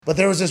But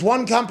there was this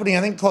one company,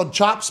 I think, called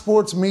Chop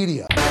Sports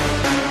Media.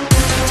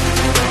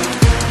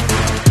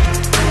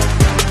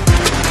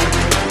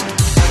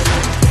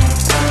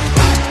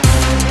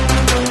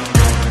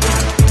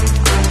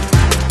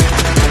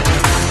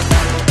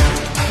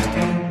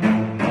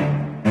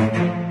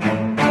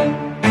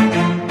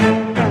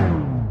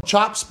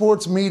 Chop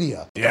Sports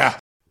Media. Yeah.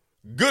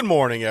 Good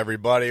morning,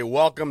 everybody.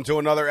 Welcome to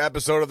another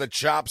episode of the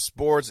Chop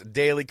Sports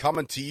Daily,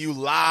 coming to you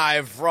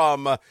live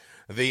from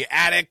the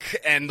attic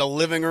and the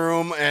living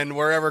room and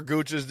wherever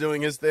Gooch is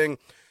doing his thing.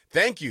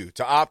 Thank you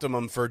to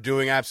Optimum for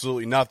doing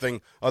absolutely nothing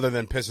other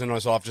than pissing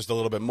us off just a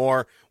little bit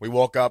more. We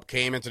woke up,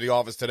 came into the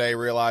office today,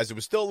 realized it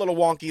was still a little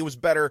wonky. It was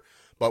better,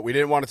 but we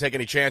didn't want to take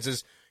any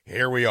chances.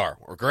 Here we are.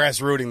 We're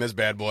grassrooting this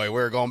bad boy.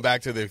 We're going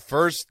back to the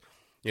first...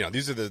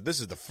 this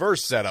is the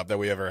first setup that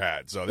we ever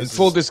had. So this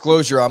full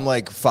disclosure, I'm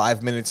like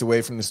 5 minutes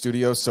away from the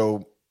studio,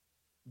 so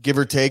give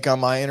or take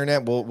on my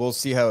internet, we'll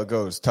see how it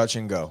goes. Touch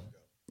and go.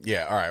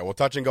 Yeah, all right. Well,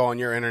 touch and go on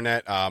your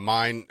internet.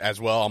 Mine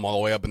as well. I'm all the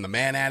way up in the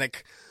man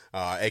attic,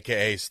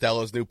 a.k.a.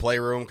 Stella's new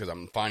playroom, because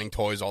I'm finding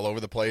toys all over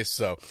the place.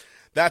 So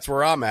that's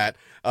where I'm at.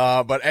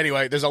 But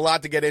anyway, there's a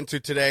lot to get into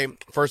today.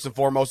 First and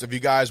foremost, if you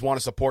guys want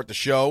to support the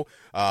show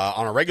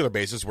on a regular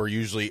basis, we're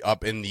usually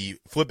up in the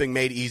Flipping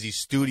Made Easy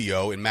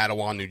studio in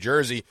Matawan, New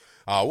Jersey.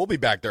 We'll be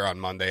back there on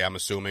Monday, I'm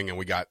assuming, and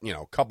we got,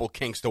 a couple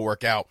kinks to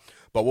work out.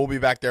 But we'll be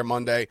back there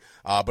Monday.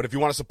 But if you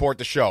want to support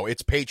the show,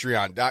 it's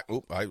Patreon.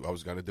 I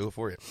was going to do it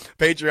for you.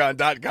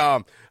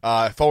 Patreon.com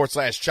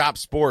 /Chop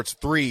Sports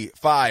 3,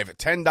 $5,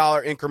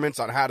 $10 increments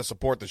on how to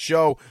support the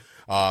show.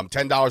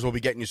 $10 will be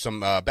getting you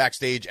some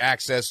backstage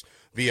access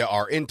via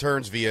our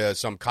interns, via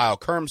some Kyle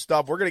Kerm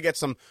stuff. We're going to get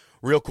some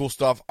real cool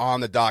stuff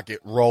on the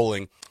docket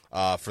rolling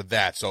for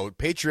that. So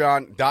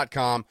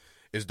Patreon.com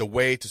is the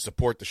way to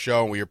support the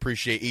show, and we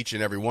appreciate each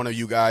and every one of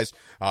you guys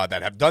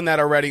that have done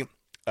that already.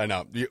 I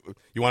know. You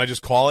want to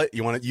just call it?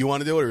 You want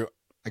to do it? Or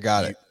I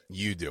got it.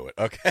 You do it.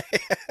 Okay.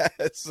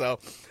 So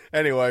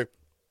anyway,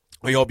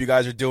 we hope you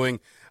guys are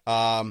doing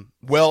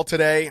well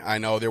today. I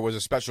know there was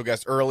a special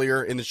guest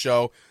earlier in the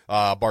show,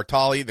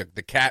 Bartali,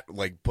 the cat,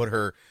 put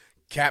her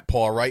cat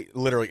paw right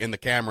literally in the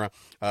camera.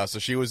 So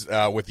she was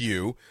with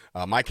you.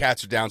 My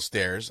cats are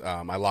downstairs.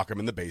 I lock them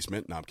in the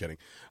basement. No, I'm kidding.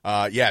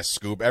 Yes,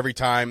 Scoop. Every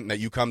time that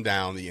you come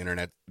down, the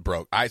internet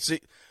broke. I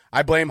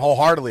blame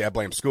wholeheartedly. I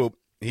blame Scoop.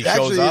 He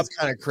shows up. It's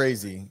kind of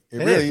crazy. It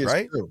really is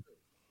right? True.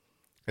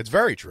 It's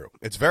very true.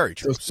 It's very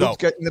true. So Scoop's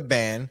getting the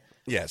ban.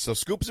 Yeah, so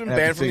Scoop's been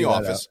banned from the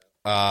office.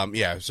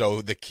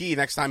 So the key,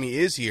 next time he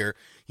is here,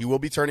 he will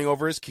be turning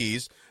over his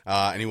keys,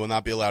 and he will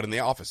not be allowed in the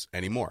office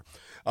anymore.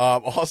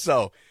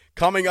 Also,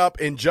 coming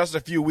up in just a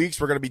few weeks,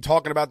 we're going to be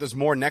talking about this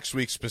more next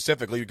week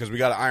specifically because we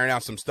got to iron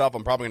out some stuff.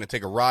 I'm probably going to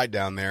take a ride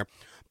down there.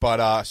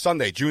 But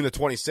Sunday, June the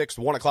 26th,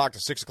 1 o'clock to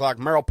 6 o'clock,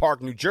 Merrill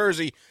Park, New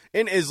Jersey,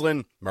 in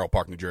Island. Merrill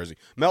Park,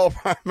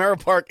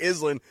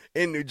 Island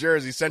in New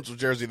Jersey, Central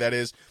Jersey, that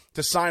is.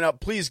 To sign up,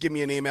 please give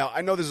me an email.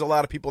 I know there's a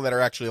lot of people that are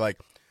actually,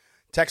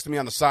 texting me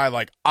on the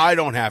side I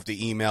don't have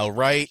to email,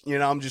 right?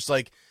 I'm just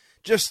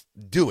just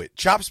do it.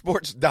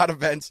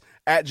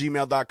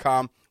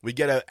 chopsports.events@gmail.com. We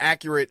get an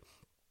accurate,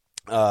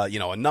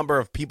 a number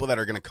of people that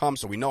are going to come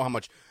so we know how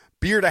much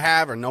beer to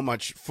have or how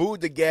much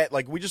food to get.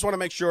 We just want to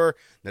make sure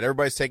that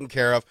everybody's taken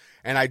care of.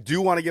 And I do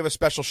want to give a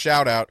special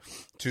shout out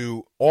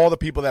to all the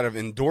people that have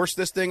endorsed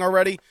this thing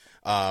already.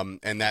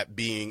 And that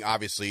being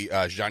obviously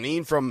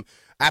Janine from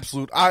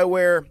Absolute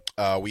Eyewear.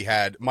 We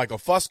had Michael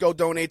Fusco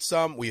donate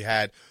some. We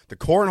had the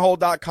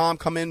cornhole.com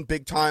come in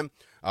big time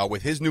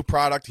with his new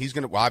product. He's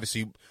going to,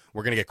 obviously,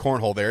 we're going to get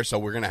Cornhole there, so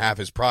we're going to have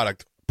his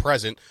product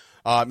present.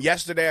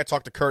 Yesterday, I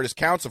talked to Curtis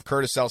Counts of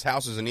Curtis Sells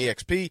Houses and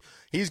EXP.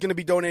 He's going to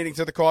be donating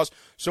to the cause.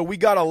 So we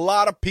got a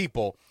lot of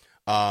people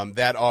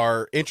that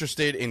are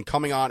interested in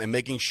coming on and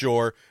making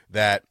sure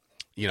that,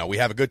 we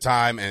have a good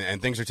time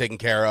and things are taken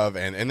care of.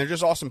 And they're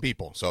just awesome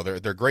people. So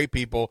they're great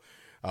people.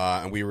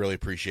 And we really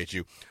appreciate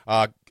you.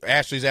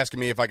 Ashley's asking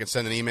me if I can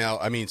send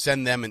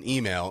them an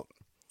email.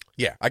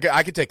 Yeah,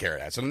 I could take care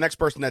of that. So the next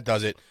person that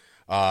does it,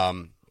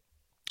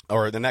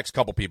 or the next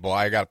couple people,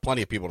 I got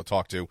plenty of people to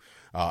talk to.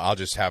 I'll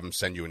just have them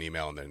send you an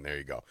email, and then there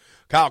you go.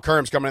 Kyle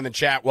Kerm's coming in the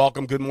chat.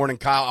 Welcome. Good morning,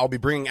 Kyle. I'll be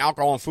bringing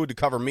alcohol and food to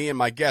cover me and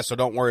my guests, so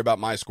don't worry about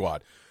my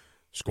squad.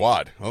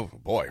 Squad? Oh,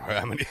 boy.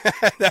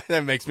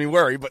 That makes me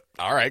worry, but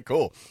all right,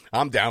 cool.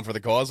 I'm down for the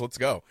cause. Let's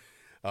go.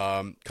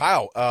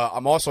 Kyle,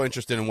 I'm also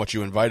interested in what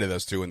you invited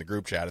us to in the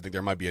group chat. I think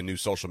there might be a new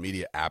social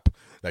media app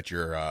that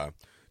you're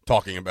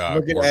talking about.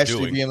 Look at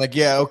Ashley being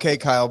yeah, okay,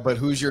 Kyle, but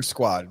who's your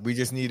squad? We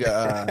just need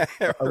a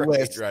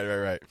list.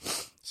 Right.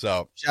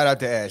 So shout out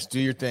to Ash. Do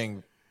your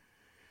thing.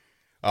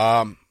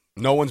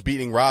 No one's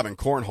beating Rob in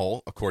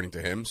cornhole, according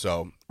to him.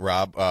 So,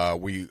 Rob,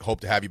 we hope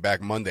to have you back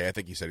Monday. I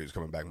think he said he was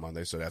coming back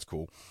Monday, so that's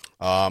cool.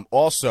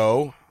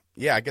 Also,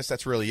 yeah, I guess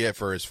that's really it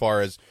for as far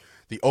as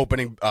the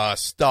opening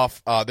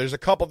stuff. There's a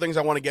couple things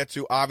I want to get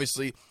to.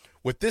 Obviously,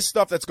 with this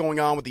stuff that's going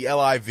on with the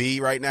LIV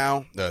right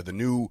now, the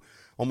new,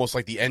 almost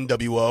like the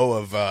NWO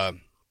of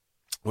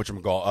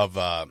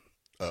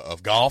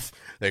of golf.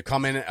 They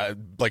come in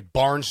like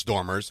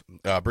barnstormers,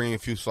 bringing a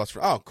few sluts.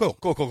 Oh,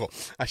 cool.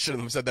 I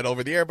shouldn't have said that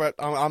over the air, but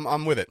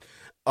I'm with it.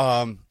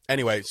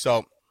 Anyway,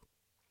 so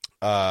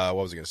what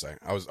was I going to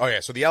say?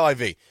 So the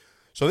LIV.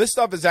 So this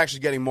stuff is actually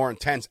getting more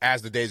intense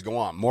as the days go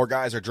on. More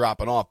guys are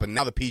dropping off, but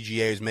now the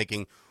PGA is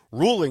making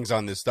rulings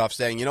on this stuff,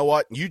 saying, you know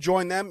what, you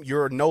join them,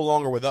 you're no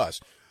longer with us.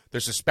 They're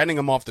suspending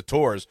them off the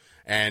tours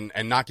and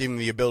not giving them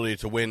the ability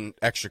to win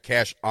extra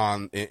cash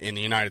in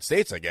the United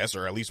States, I guess,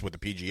 or at least with the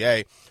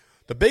PGA.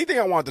 The big thing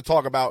I wanted to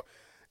talk about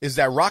is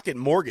that Rocket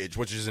Mortgage,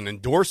 which is an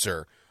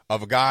endorser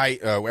of a guy,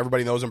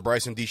 everybody knows him,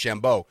 Bryson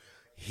DeChambeau.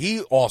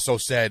 He also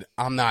said,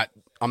 we're not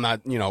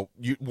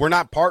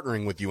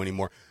partnering with you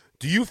anymore.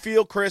 Do you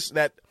feel, Chris,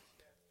 that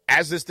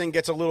as this thing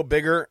gets a little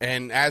bigger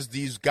and as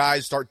these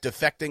guys start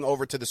defecting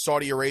over to the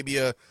Saudi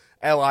Arabia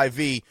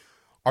LIV,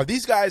 are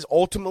these guys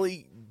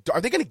ultimately,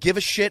 are they going to give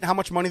a shit how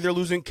much money they're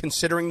losing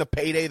considering the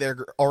payday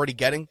they're already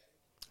getting?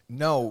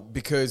 No,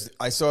 because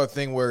I saw a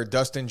thing where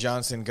Dustin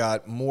Johnson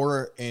got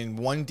more in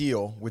one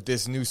deal with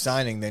this new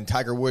signing than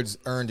Tiger Woods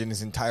earned in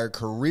his entire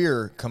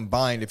career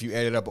combined if you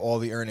added up all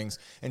the earnings.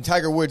 And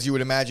Tiger Woods, you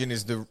would imagine,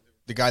 is the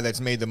guy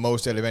that's made the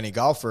most out of any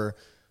golfer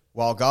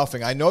while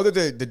golfing. I know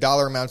that the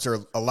dollar amounts are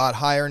a lot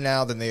higher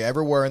now than they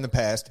ever were in the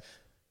past.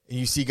 And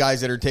you see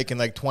guys that are taking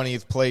like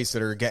 20th place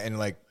that are getting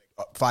like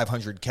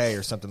 $500K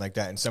or something like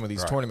that in some of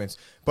these tournaments.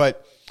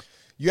 But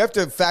you have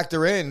to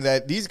factor in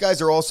that these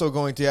guys are also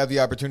going to have the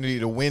opportunity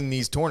to win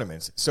these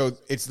tournaments. So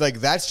it's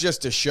like that's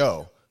just a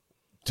show.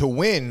 To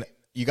win,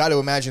 you got to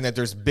imagine that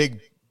there's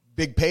big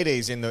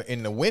paydays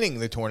in the winning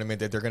the tournament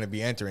that they're going to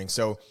be entering.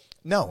 So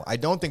no, I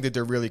don't think that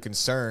they're really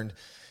concerned.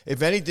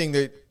 If anything,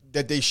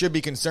 that they should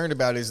be concerned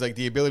about is like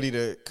the ability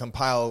to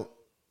compile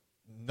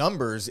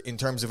numbers in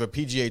terms of a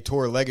PGA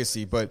Tour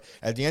legacy. But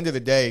at the end of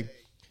the day,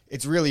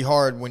 it's really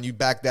hard when you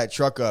back that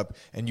truck up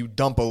and you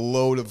dump a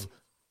load of,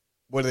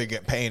 what do they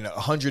get, paying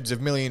hundreds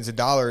of millions of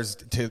dollars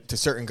to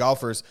certain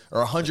golfers,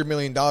 or $100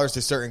 million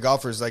to certain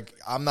golfers. Like,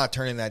 I'm not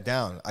turning that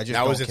down. I just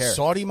now, don't is it care.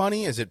 Saudi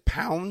money? Is it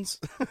pounds?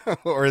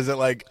 Or is it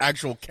like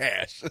actual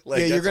cash? Like,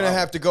 yeah, you're going to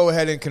have to go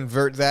ahead and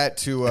convert that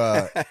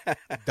to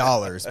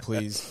dollars,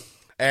 please.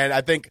 And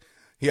I think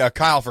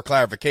Kyle, for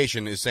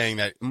clarification, is saying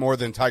that more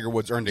than Tiger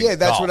Woods earned in Yeah,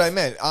 that's golf. what I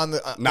meant on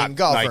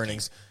golf Nike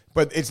earnings.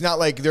 But it's not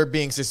like they're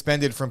being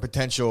suspended from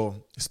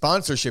potential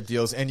sponsorship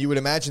deals. And you would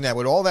imagine that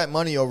with all that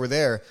money over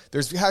there,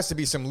 there has to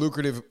be some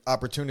lucrative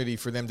opportunity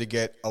for them to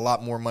get a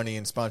lot more money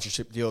in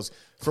sponsorship deals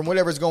from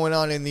whatever's going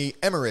on in the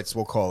Emirates,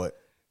 we'll call it.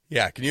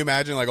 Yeah, can you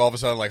imagine, like, all of a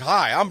sudden, like,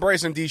 hi, I'm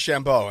Bryson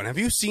DeChambeau, and have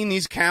you seen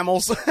these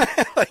camels?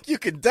 Like, you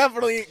could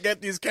definitely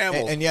get these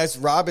camels. And yes,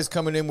 Rob is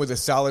coming in with a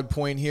solid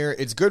point here.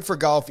 It's good for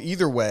golf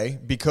either way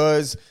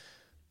because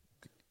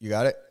you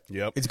got it?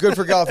 Yep. It's good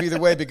for golf either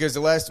way because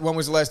when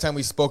was the last time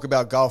we spoke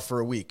about golf for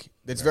a week?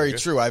 That's very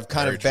true. I've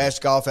kind of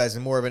bashed golf as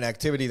more of an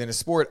activity than a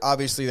sport.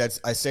 Obviously,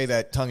 I say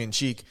that tongue in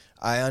cheek.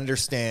 I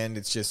understand.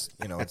 It's just,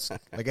 it's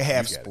like a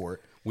half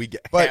sport. We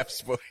get But half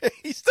sport.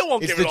 He still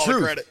won't give it all the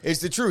credit.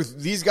 It's the truth.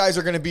 These guys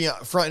are going to be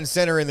front and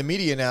center in the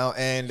media now,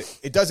 and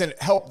it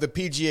doesn't help the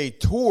PGA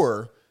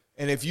Tour.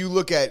 And if you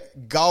look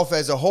at golf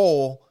as a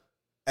whole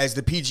as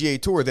the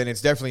PGA Tour, then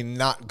it's definitely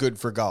not good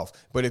for golf.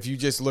 But if you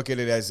just look at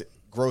it as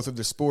growth of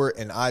the sport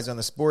and eyes on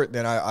the sport,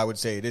 then I would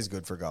say it is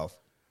good for golf.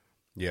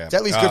 Yeah, It's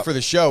at least good for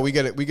the show. We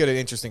get an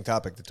interesting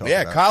topic to talk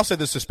about. Yeah, Kyle said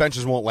the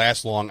suspensions won't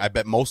last long. I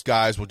bet most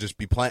guys will just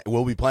be playing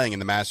in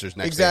the Masters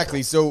next.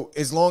 Exactly. April. So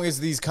as long as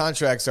these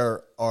contracts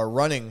are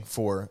running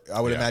for, I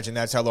would imagine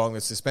that's how long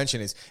the suspension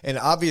is. And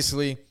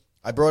obviously,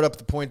 I brought up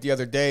the point the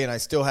other day, and I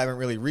still haven't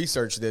really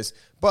researched this.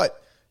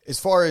 But as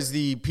far as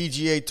the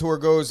PGA Tour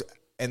goes,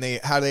 and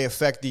how they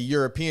affect the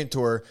European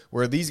Tour,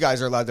 where these guys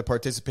are allowed to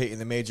participate in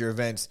the major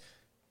events.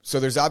 So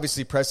there's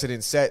obviously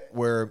precedent set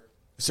where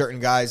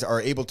certain guys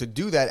are able to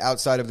do that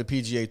outside of the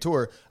PGA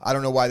Tour. I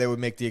don't know why they would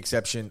make the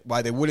exception,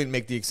 why they wouldn't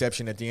make the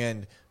exception at the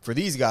end for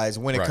these guys.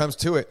 When it comes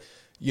to it,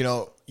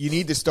 you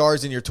need the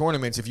stars in your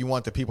tournaments if you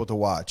want the people to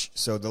watch.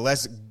 So the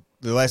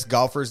less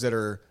golfers that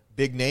are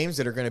big names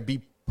that are going to be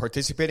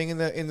participating in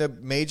the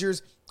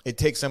majors, it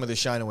takes some of the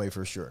shine away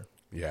for sure.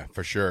 Yeah,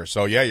 for sure.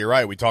 So yeah, you're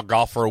right. We talked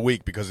golf for a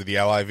week because of the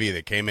LIV.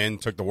 They came in,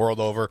 took the world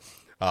over.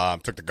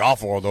 Took the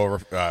golf world over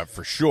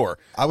for sure.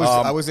 I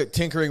was at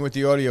tinkering with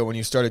the audio when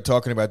you started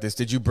talking about this.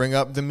 Did you bring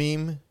up the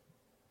meme?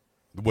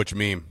 Which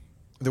meme?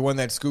 The one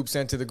that Scoop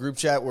sent to the group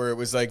chat where it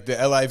was like the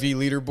LIV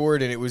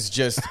leaderboard and it was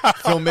just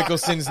Phil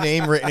Mickelson's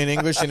name written in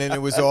English and then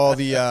it was all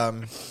the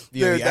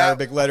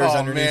Arabic letters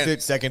underneath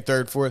it, second,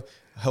 third, fourth.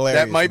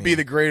 Hilarious. That might be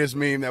the greatest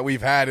meme that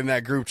we've had in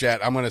that group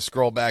chat. I'm going to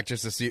scroll back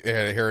just to see.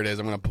 Here it is.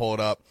 I'm going to pull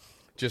it up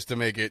just to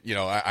make it,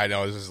 I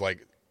know this is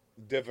like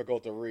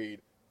difficult to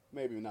read.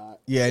 Maybe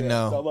not. Yeah,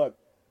 no. So look.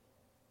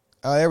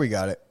 Oh, there we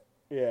got it.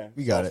 Yeah.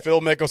 We got it. Phil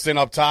Mickelson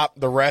up top,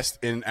 the rest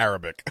in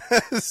Arabic.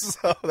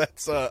 So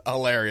that's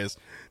hilarious,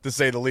 to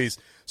say the least.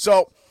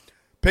 So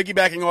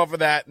piggybacking off of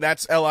that,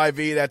 that's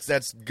LIV,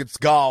 that's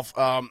golf.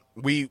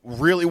 We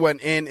really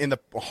went in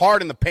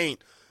hard in the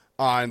paint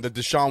on the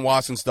Deshaun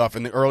Watson stuff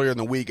earlier in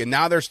the week, and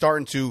now they're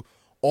starting to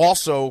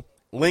also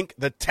link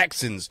the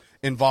Texans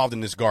involved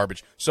in this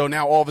garbage. So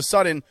now all of a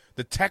sudden,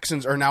 the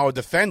Texans are now a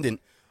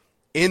defendant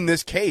in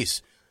this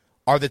case.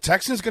 Are the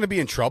Texans going to be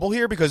in trouble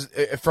here? Because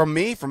from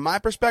my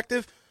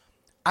perspective,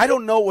 I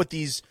don't know what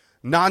these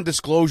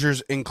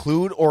non-disclosures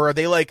include, or are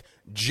they like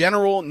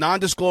general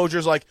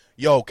non-disclosures like,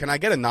 yo, can I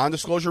get a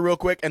non-disclosure real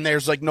quick? And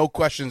there's like no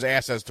questions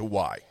asked as to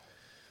why.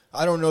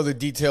 I don't know the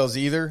details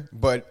either,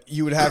 but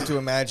you would have to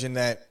imagine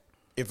that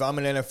if I'm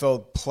an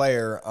NFL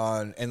player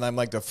and I'm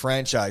like the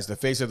franchise, the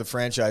face of the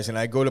franchise, and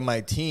I go to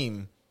my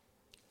team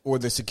or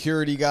the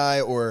security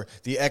guy or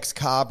the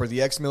ex-cop or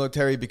the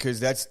ex-military, because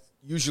that's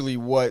usually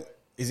what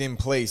is in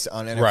place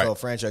on NFL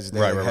franchises. They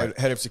have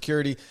head of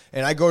security.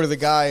 And I go to the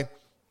guy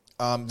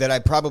that I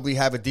probably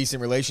have a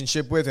decent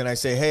relationship with, and I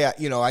say, hey,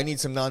 I need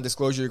some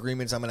non-disclosure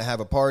agreements. I'm going to have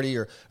a party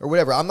or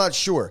whatever. I'm not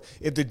sure.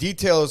 If the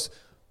details,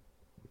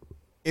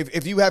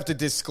 if you have to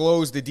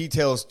disclose the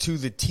details to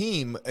the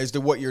team as to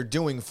what you're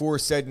doing for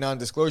said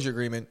non-disclosure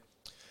agreement,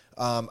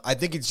 I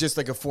think it's just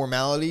like a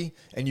formality,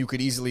 and you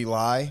could easily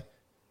lie.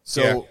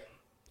 So yeah.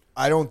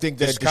 I don't think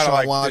that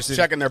Deshaun Watson, just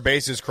checking their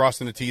bases,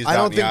 crossing the T's. I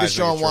don't think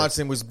Deshaun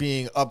Watson was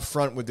being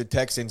upfront with the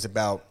Texans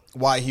about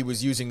why he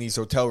was using these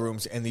hotel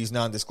rooms and these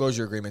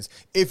non-disclosure agreements.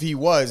 If he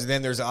was,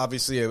 then there's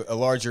obviously a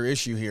larger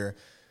issue here.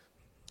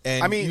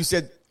 And I mean, you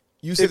said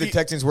the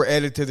Texans were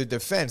added to the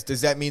defense.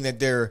 Does that mean that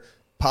they're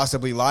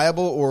possibly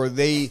liable, or are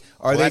they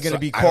going to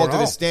be called to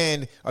the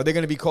stand? Are they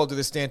going to be called to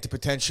the stand to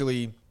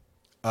potentially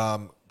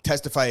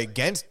testify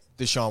against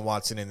Deshaun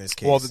Watson in this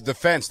case? Well, the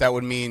defense, that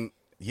would mean,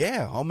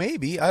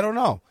 maybe. I don't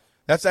know.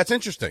 That's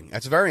interesting.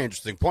 That's a very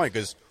interesting point,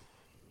 because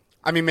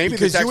I mean, maybe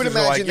because the Texans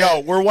are like, yo,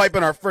 we're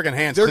wiping our friggin'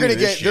 hands. They're going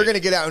to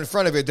get out in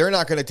front of it. They're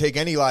not going to take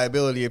any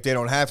liability if they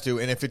don't have to.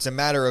 And if it's a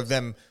matter of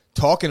them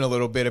talking a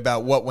little bit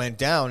about what went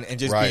down and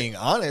just being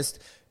honest,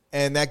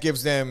 and that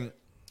gives them,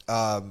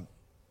 I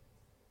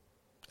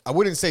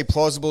wouldn't say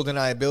plausible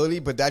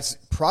deniability, but that's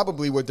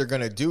probably what they're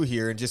going to do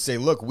here, and just say,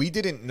 look, we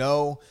didn't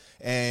know,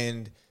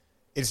 and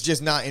it's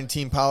just not in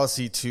team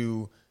policy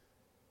to,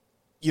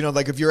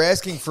 like if you're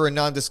asking for a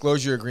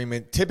non-disclosure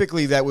agreement,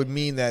 typically that would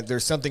mean that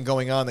there's something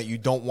going on that you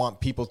don't want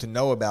people to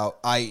know about,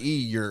 i.e.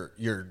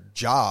 your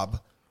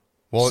job.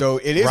 Well, so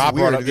it is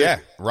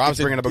weird. Rob's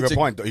bringing up a good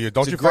point.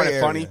 Don't you find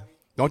it funny?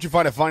 Don't you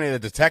find it funny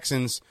that the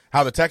Texans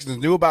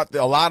knew about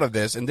a lot of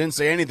this and didn't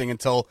say anything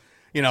until,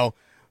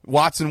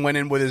 Watson went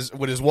in with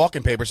his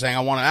walking paper saying,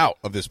 I want out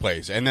of this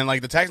place. And then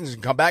like the Texans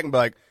can come back and be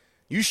like,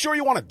 you sure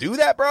you want to do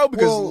that, bro?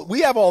 Because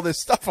we have all this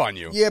stuff on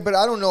you. Yeah, but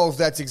I don't know if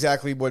that's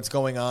exactly what's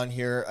going on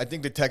here. I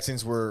think the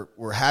Texans were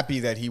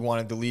happy that he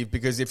wanted to leave,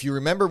 because if you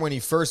remember when he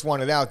first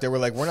wanted out, they were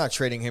like, we're not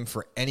trading him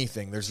for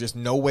anything. There's just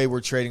no way we're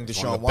trading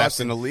Deshaun Watson. Best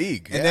in the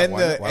league. And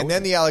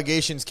then the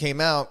allegations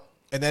came out,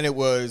 and then it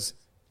was,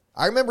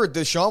 I remember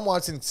Deshaun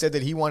Watson said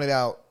that he wanted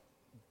out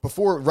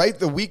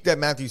the week that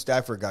Matthew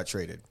Stafford got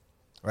traded.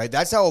 Right?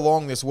 That's how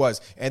long this was.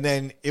 And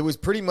then it was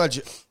pretty much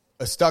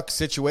a stuck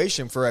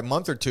situation for a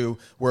month or two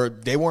where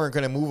they weren't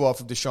going to move off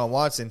of Deshaun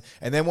Watson.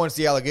 And then once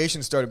the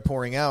allegations started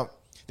pouring out,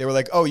 they were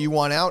like, oh, you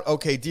want out?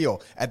 Okay,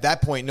 deal. At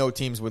that point, no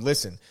teams would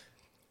listen.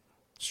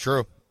 It's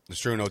true. It's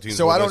true. No teams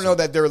So would I don't listen. know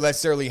that they're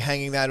necessarily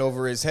hanging that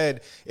over his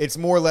head. It's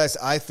more or less,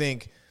 I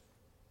think,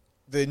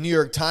 the New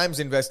York Times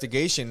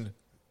investigation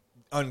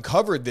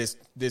uncovered this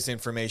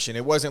information.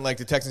 It wasn't like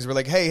the Texans were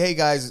like, hey,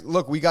 guys,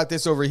 look, we got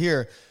this over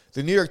here.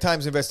 The New York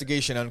Times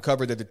investigation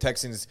uncovered that the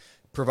Texans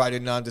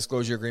provided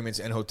non-disclosure agreements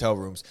and hotel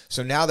rooms.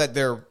 So now that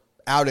they're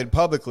outed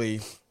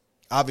publicly,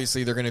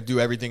 obviously they're going to do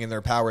everything in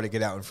their power to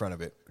get out in front of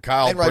it.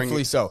 Kyle, and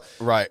rightfully so.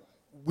 Right.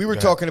 We were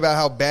talking about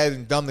how bad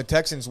and dumb the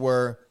Texans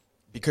were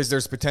because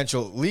there's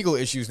potential legal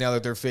issues now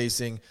that they're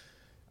facing.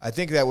 I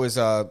think that was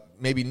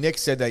maybe Nick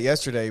said that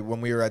yesterday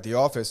when we were at the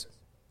office.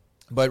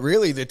 But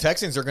really, the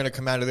Texans are going to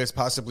come out of this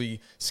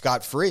possibly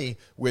scot-free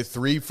with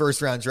 3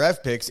 first-round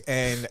draft picks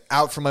and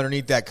out from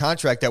underneath that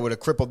contract that would have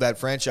crippled that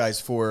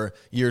franchise for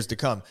years to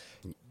come.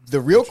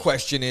 The real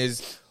question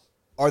is,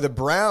 are the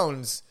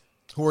Browns,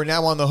 who are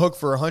now on the hook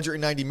for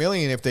 $190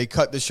 million if they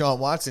cut Deshaun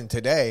Watson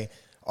today,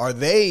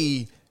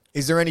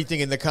 is there anything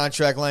in the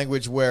contract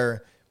language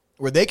where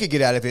they could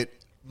get out of it?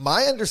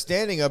 My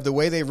understanding of the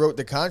way they wrote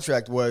the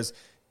contract was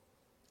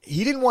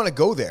he didn't want to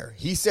go there.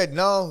 He said,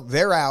 no,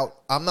 they're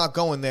out. I'm not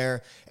going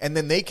there. And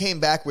then they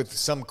came back with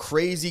some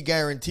crazy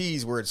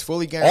guarantees where it's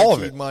fully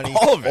guaranteed money.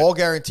 All of it. All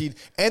guaranteed.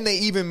 And they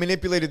even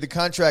manipulated the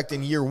contract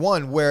in year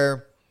one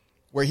where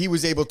he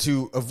was able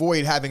to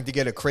avoid having to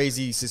get a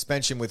crazy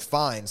suspension with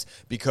fines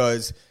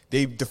because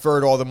they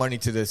deferred all the money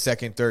to the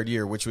second, third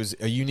year, which was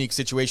a unique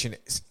situation,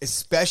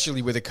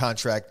 especially with a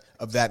contract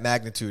of that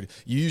magnitude.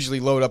 You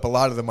usually load up a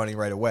lot of the money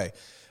right away.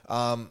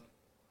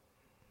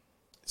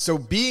 So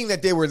being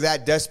that they were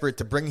that desperate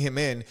to bring him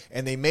in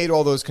and they made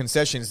all those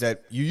concessions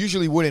that you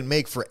usually wouldn't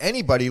make for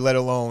anybody, let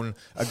alone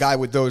a guy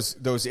with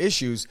those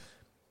issues,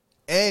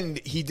 and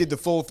he did the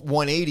full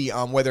 180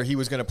 on whether he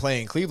was going to play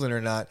in Cleveland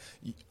or not,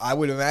 I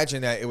would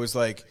imagine that it was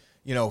like,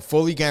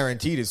 fully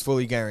guaranteed is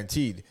fully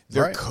guaranteed.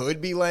 There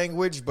could be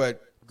language,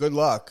 but good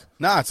luck.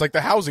 Nah, it's like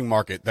the housing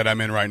market that I'm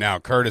in right now,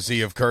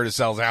 courtesy of Curtis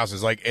Sells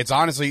Houses. Like, it's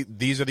honestly,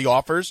 these are the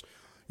offers.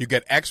 you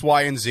get X,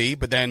 Y, and Z,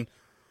 but then,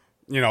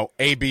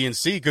 A, B, and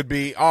C could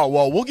be, oh,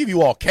 well, we'll give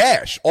you all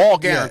cash, all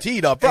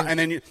guaranteed up front. And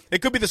then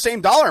it could be the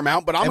same dollar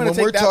amount, but I'm going to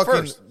take that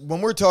first.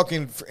 When we're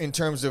talking in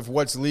terms of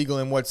what's legal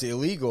and what's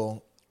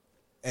illegal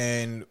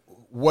and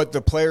what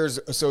the Players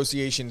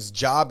Association's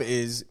job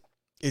is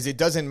it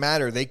doesn't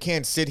matter. They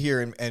can't sit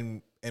here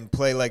and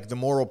play like the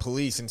moral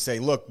police and say,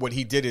 look, what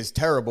he did is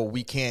terrible.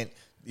 We can't,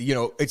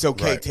 it's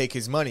okay, right. Take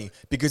his money,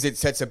 because it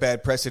sets a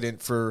bad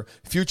precedent for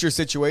future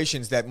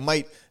situations that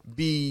might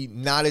be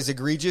not as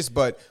egregious,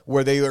 but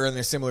where they are in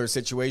a similar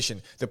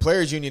situation. The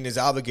Players Union is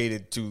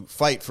obligated to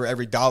fight for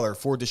every dollar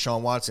for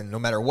Deshaun Watson, no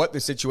matter what the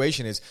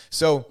situation is.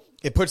 So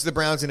it puts the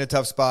Browns in a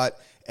tough spot.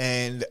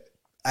 And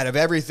out of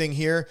everything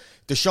here,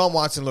 Deshaun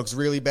Watson looks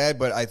really bad,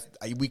 but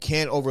we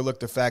can't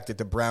overlook the fact that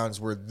the Browns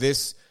were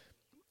this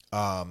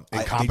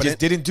they just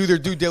didn't do their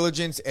due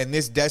diligence and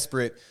this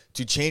desperate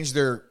to change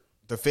the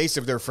face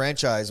of their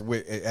franchise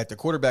at the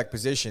quarterback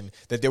position,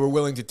 that they were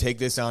willing to take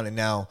this on, and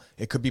now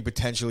it could be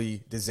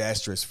potentially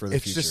disastrous for the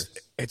future.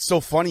 It's so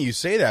funny you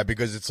say that,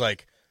 because it's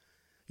like,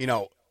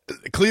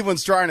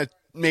 Cleveland's trying to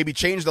maybe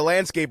change the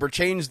landscape or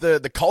change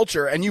the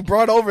culture, and you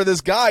brought over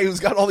this guy who's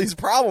got all these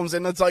problems,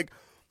 and it's like,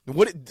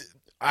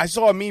 I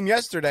saw a meme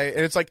yesterday,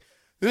 and it's like,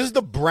 this is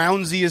the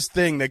Brownsiest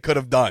thing they could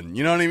have done.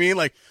 You know what I mean?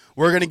 Like,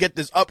 we're going to get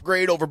this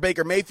upgrade over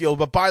Baker Mayfield,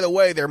 but by the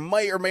way, there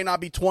might or may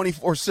not be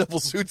 24 civil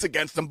suits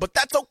against them, but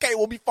that's okay.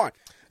 We'll be fine.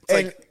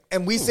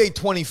 And we say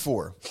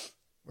 24,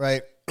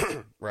 right?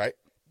 Right.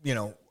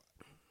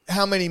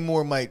 How many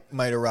more might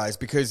arise?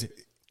 Because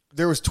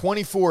there was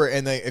 24,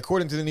 and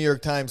according to the New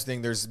York Times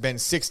thing, there's been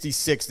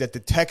 66 that the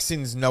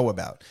Texans know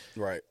about.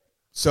 Right.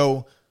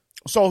 So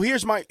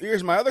here's my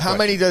other question. How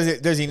many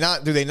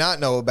do they not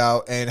know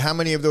about, and how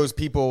many of those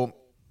people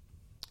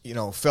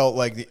felt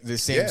like the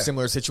same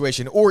similar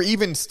situation? Or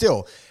even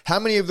still, how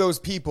many of those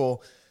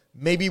people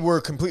maybe were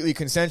completely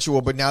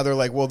consensual, but now they're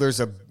like, well, there's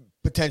a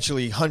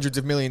potentially hundreds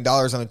of $1 million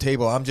on the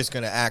table. I'm just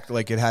going to act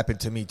like it happened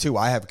to me too.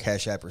 I have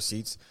Cash App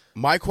receipts.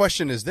 My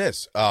question is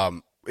this,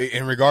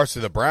 in regards to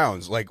the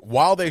Browns, like,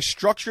 while they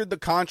structured the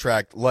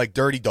contract like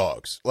dirty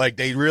dogs, like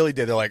they really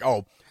did, they're like,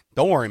 oh,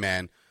 don't worry,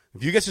 man.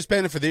 If you get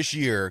suspended for this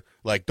year,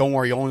 like, don't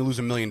worry, you only lose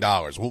 $1 million.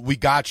 We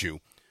got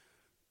you.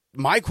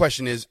 My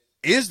question is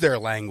there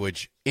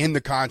language in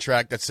the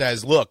contract that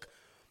says, look,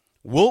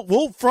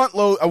 we'll front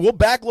load, we'll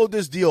backload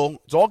this deal.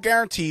 It's all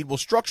guaranteed. We'll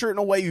structure it in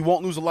a way you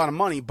won't lose a lot of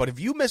money. But if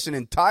you miss an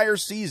entire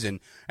season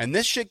and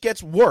this shit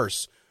gets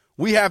worse,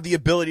 we have the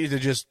ability to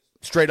just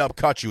straight up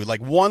cut you.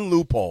 Like, one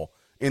loophole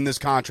in this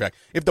contract.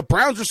 If the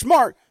Browns were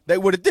smart, they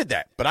would have did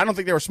that. But I don't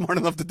think they were smart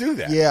enough to do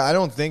that. Yeah, I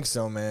don't think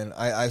so, man.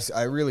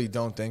 I really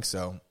don't think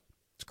so.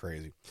 It's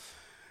crazy.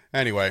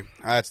 Anyway,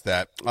 that's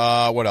that.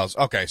 What else?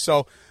 Okay,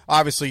 so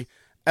obviously,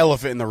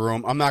 elephant in the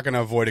room. I'm not going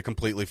to avoid it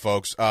completely,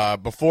 folks.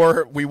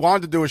 Before, we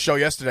wanted to do a show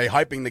yesterday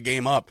hyping the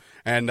game up,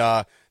 and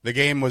the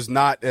game was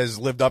not as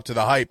lived up to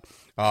the hype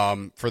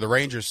for the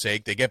Rangers'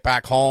 sake. They get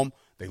back home.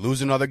 They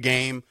lose another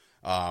game.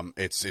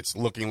 It's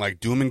looking like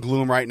doom and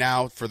gloom right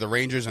now for the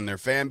Rangers and their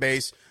fan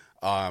base.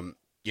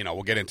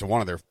 We'll get into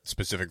one of their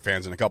specific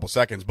fans in a couple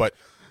seconds, but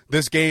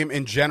this game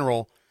in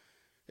general,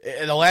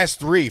 the last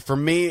three, for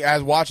me,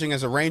 as watching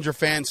as a Ranger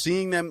fan,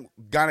 seeing them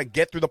kind of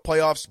get through the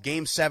playoffs,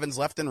 game sevens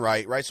left and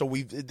right? So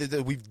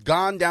we've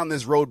gone down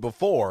this road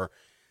before.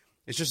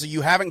 It's just that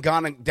you haven't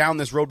gone down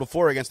this road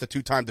before against the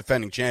two-time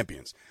defending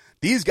champions.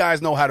 These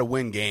guys know how to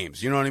win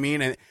games, you know what I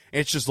mean? And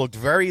it just looked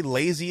very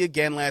lazy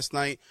again last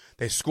night.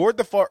 They scored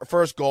the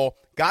first goal,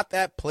 got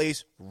that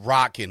place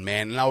rocking,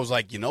 man. And I was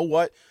like, you know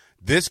what?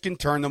 This can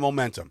turn the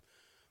momentum.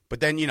 But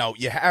then, you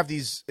have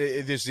there's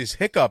these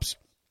hiccups.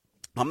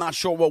 I'm not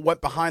sure what went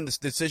behind this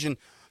decision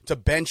to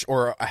bench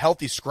or a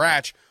healthy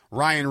scratch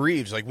Ryan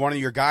Reeves, like one of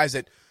your guys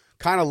that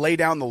kind of lay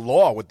down the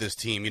law with this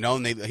team,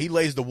 and he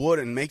lays the wood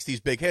and makes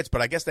these big hits.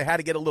 But I guess they had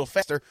to get a little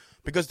faster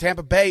because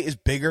Tampa Bay is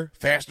bigger,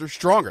 faster,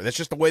 stronger. That's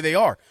just the way they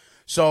are.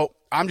 So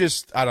I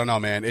don't know,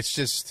 man. It's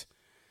just,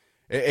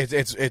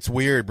 it's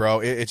weird,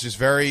 bro. It's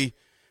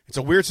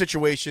a weird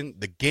situation.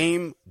 The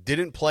game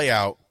didn't play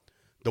out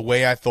the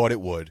way I thought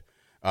it would.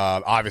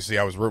 Obviously,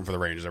 I was rooting for the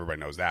Rangers. Everybody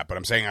knows that. But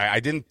I'm saying I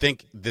didn't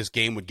think this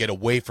game would get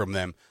away from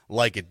them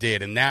like it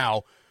did. And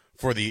now,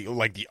 for the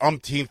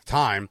umpteenth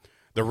time,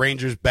 the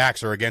Rangers'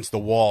 backs are against the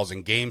walls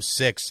in Game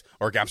 6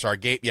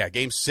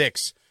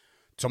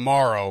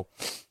 tomorrow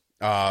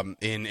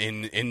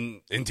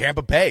in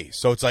Tampa Bay.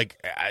 So it's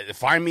like,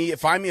 find me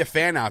a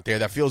fan out there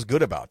that feels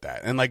good about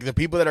that. And like the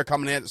people that are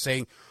coming in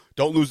saying,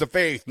 don't lose the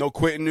faith, no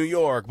quit in New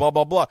York, blah,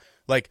 blah, blah.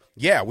 Like,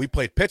 yeah, we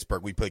played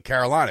Pittsburgh, we played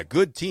Carolina,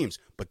 good teams,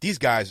 but these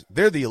guys,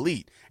 they're the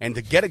elite. And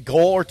to get a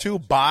goal or two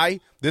by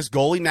this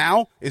goalie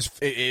now is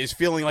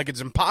feeling like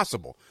it's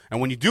impossible. And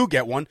when you do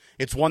get one,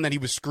 it's one that he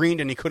was screened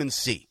and he couldn't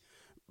see.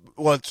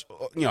 Well,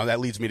 that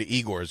leads me to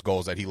Igor's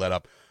goals that he let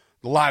up.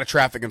 A lot of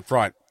traffic in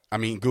front. I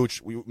mean,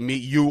 Gooch,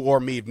 you or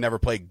me have never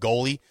played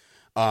goalie.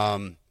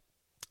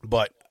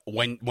 But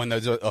when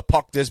there's a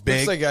puck this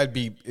big. Looks like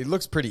it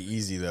looks pretty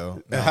easy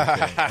though. No,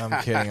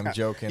 I'm kidding. I'm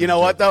joking. You know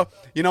what though?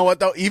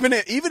 Even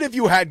if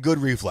you had good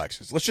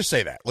reflexes, let's just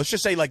say that. Let's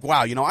just say like,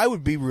 wow, I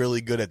would be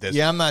really good at this.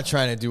 Yeah, I'm not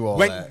trying to do all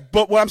that.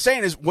 But what I'm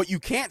saying is, what you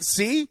can't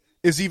see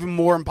is even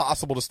more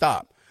impossible to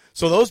stop.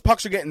 So those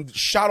pucks are getting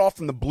shot off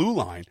from the blue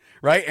line,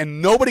 right?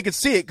 And nobody can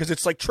see it because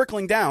it's like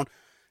trickling down.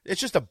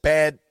 It's just a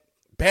bad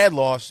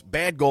loss,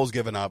 bad goals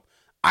given up.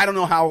 I don't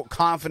know how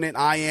confident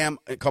I am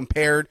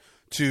compared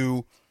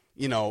to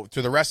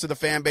the rest of the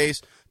fan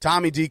base.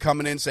 Tommy D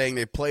coming in saying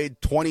they played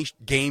 20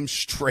 games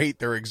straight.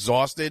 They're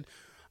exhausted.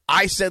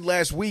 I said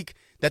last week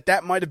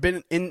that might have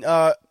been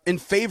in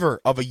favor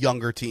of a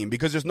younger team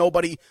because there's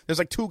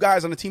like 2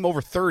 guys on the team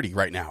over 30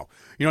 right now.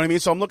 You know what I mean?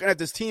 So I'm looking at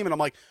this team and I'm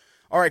like,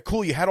 all right,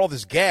 cool. You had all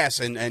this gas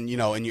and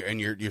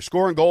you're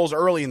scoring goals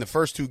early in the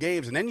first 2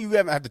 games, and then you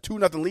have the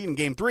 2-0 lead in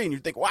game 3, and you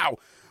think, wow,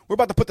 we're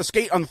about to put the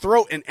skate on the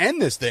throat and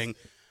end this thing.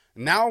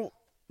 Now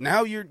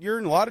you're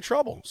in a lot of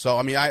trouble. So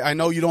I mean, I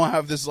know you don't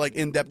have this like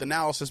in-depth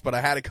analysis, but I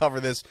had to cover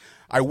this.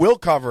 I will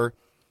cover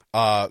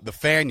the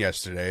fan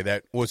yesterday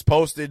that was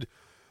posted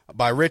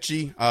by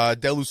Richie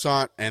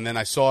Delusant, and then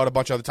I saw it a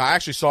bunch of other times. I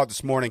actually saw it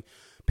this morning.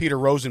 Peter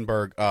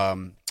Rosenberg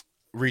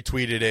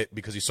retweeted it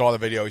because he saw the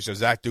video. He says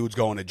that dude's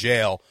going to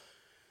jail.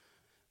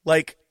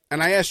 Like,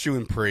 and I asked you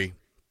in pre,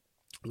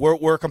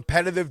 we're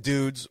competitive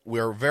dudes.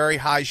 We're very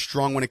high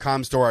strung when it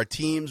comes to our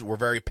teams. We're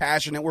very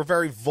passionate. We're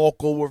very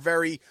vocal. We're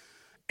very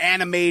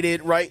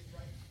animated, right?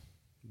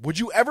 Would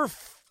you ever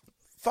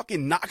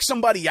fucking knock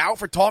somebody out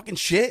for talking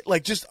shit?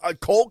 Like just a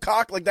cold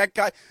cock like that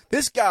guy?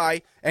 This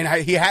guy, and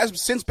he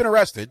has since been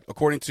arrested,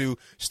 according to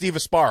Steve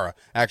Aspara,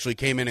 actually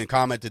came in and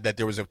commented that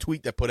there was a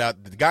tweet that put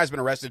out that the guy's been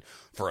arrested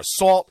for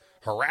assault,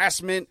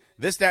 harassment,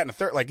 this, that, and the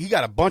third. Like he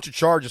got a bunch of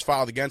charges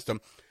filed against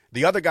him.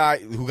 The other guy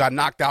who got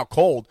knocked out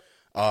cold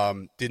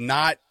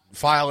didn't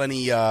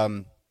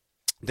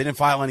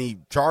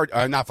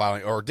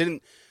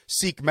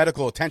seek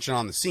medical attention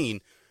on the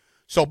scene.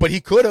 So, but he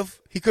could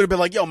have been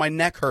like, yo, my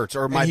neck hurts,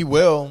 or he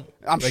will.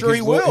 I'm sure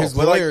he will. His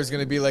lawyer is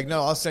going to be like,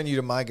 no, I'll send you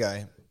to my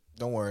guy.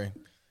 Don't worry.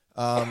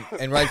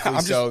 And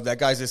rightfully so. That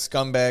guy's a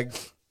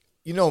scumbag.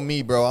 You know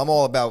me, bro. I'm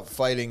all about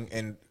fighting,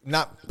 and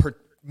not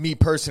me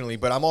personally,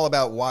 but I'm all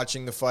about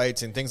watching the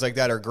fights, and things like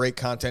that are great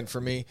content for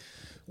me.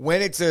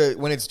 When it's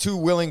 2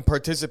 willing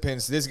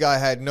participants, this guy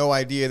had no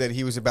idea that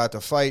he was about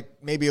to fight.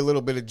 Maybe a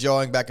little bit of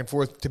jawing back and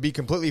forth. To be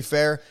completely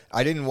fair,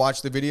 I didn't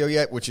watch the video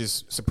yet, which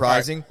is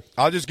surprising. Right.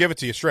 I'll just give it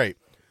to you straight.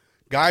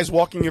 Guy's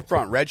walking in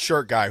front, red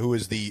shirt guy who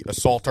is the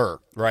assaulter,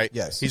 right?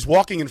 Yes. He's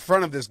walking in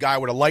front of this guy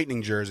with a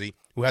Lightning jersey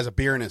who has a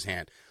beer in his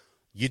hand.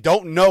 You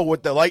don't know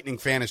what the Lightning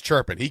fan is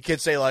chirping. He could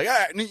say like,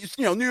 New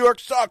York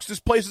sucks. This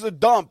place is a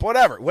dump.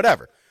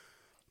 Whatever.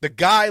 The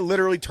guy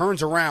literally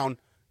turns around.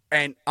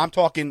 And I'm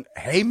talking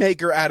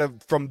haymaker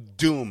from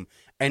Doom,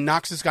 and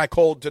knocks this guy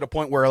cold to the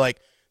point where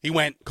like he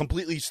went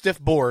completely stiff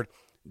board,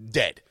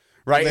 dead.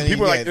 Right? And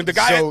people are like, the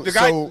guy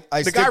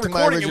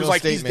recording it was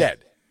like he's dead.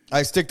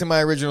 I stick to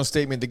my original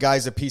statement. The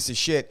guy's a piece of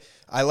shit.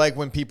 I like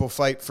when people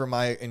fight for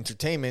my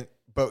entertainment,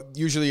 but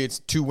usually it's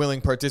 2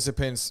 willing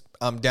participants.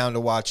 I'm down to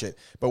watch it.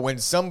 But when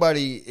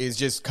somebody is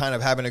just kind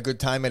of having a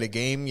good time at a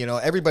game,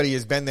 everybody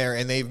has been there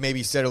and they've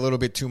maybe said a little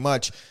bit too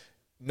much.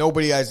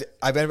 Nobody has.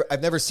 I've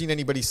never seen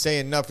anybody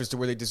say enough as to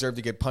where they deserve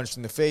to get punched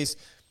in the face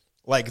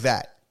like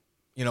that.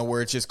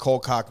 Where it's just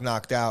cold cock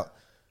knocked out.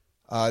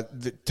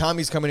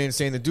 Tommy's coming in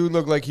saying the dude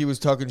looked like he was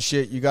talking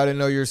shit. You got to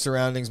know your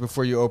surroundings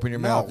before you open your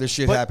mouth. This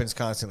shit happens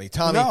constantly.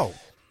 Tommy,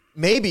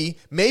 maybe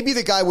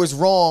the guy was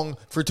wrong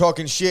for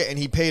talking shit and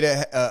he paid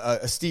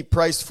a steep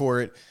price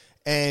for it.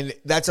 And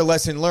that's a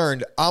lesson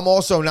learned. I'm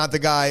also not the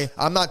guy.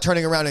 I'm not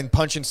turning around and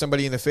punching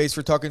somebody in the face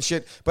for talking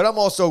shit. But I'm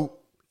also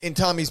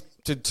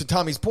to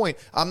Tommy's point,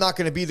 I'm not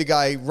going to be the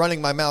guy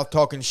running my mouth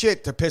talking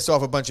shit to piss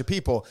off a bunch of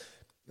people.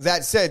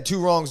 That said,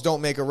 2 wrongs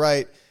don't make a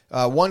right.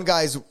 One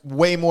guy's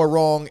way more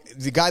wrong.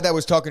 The guy that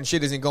was talking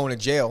shit isn't going to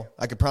jail.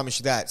 I can promise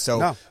you that.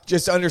 So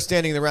just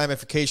understanding the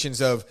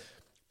ramifications of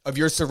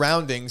your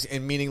surroundings,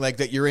 and meaning like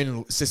that you're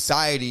in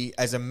society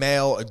as a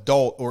male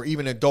adult, or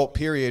even adult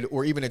period,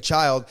 or even a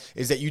child,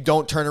 is that you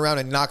don't turn around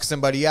and knock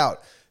somebody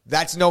out.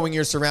 That's knowing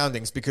your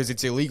surroundings, because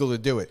it's illegal to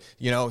do it,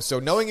 So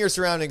knowing your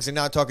surroundings and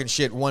not talking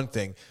shit, one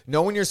thing.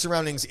 Knowing your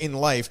surroundings in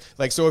life,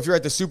 like, so if you're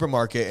at the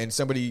supermarket and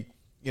somebody,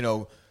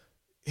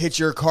 hits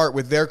your cart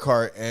with their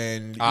cart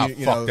and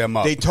fuck them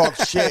up. They talk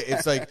shit,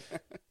 it's like,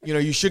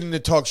 you shouldn't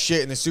have talked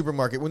shit in the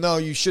supermarket. Well, no,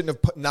 you shouldn't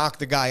have knocked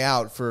the guy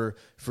out for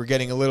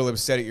getting a little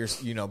upset at your,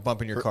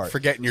 bumping your cart.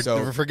 Forgetting the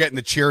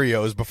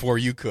Cheerios before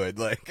you could,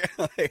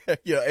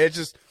 it's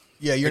just.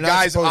 Yeah, the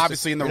guy's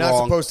obviously in the wrong.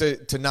 You're not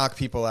supposed to knock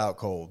people out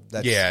cold.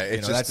 That's,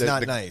 that's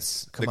not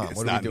nice. Come on,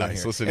 what are we doing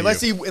nice.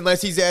 here?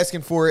 Unless he's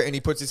asking for it and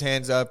he puts his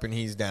hands up and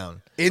he's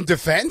down. In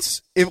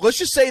defense, let's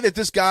just say that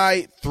this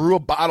guy threw a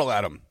bottle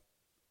at him,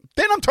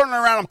 then I'm turning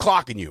around, I'm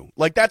clocking you.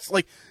 Like, that's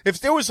like, if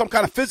there was some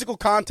kind of physical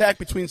contact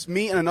between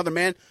me and another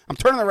man, I'm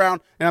turning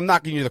around and I'm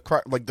knocking you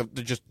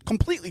just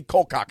completely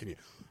cold cocking you.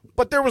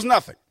 But there was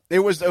nothing.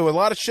 There was a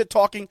lot of shit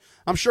talking.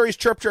 I'm sure he's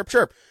chirp, chirp,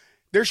 chirp.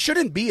 there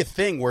shouldn't be a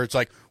thing where it's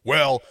like,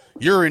 well,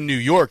 you're in New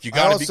York, you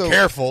got to be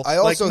careful. I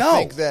also no.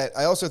 think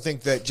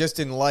that just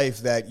in life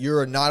that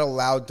you're not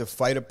allowed to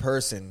fight a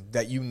person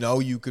that you know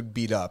you could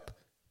beat up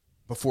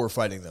before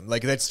fighting them.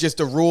 Like, that's just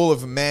a rule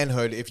of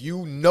manhood. If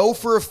you know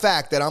for a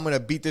fact that I'm going to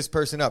beat this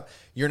person up,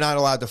 you're not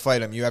allowed to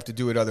fight him. You have to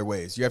do it other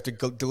ways. You have to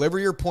deliver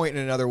your point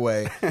in another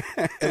way.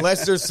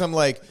 Unless there's some,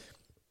 like,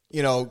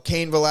 you know,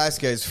 Cain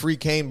Velasquez, free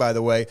Cain, by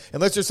the way.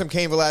 Unless there's some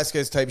Cain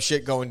Velasquez type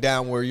shit going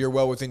down where you're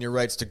well within your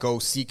rights to go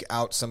seek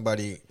out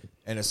somebody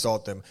and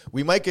assault them.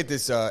 We might get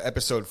this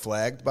episode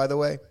flagged, by the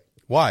way.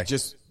 Why?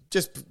 Just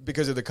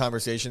because of the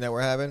conversation that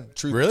we're having.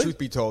 Really? Truth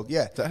be told,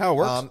 yeah. Is that how it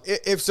works?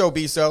 If so,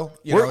 be so.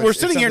 We're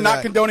sitting here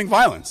not condoning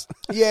violence.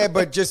 Yeah,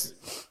 but just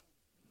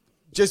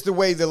the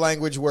way the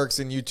language works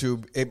in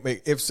YouTube,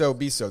 if so,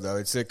 be so, though.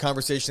 It's a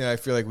conversation that I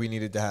feel like we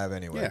needed to have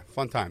anyway. Yeah,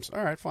 fun times.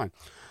 All right, fine.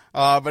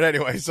 But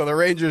anyway, so the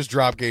Rangers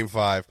drop Game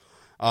 5.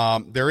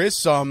 There is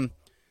some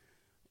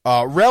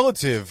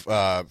relative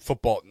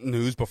football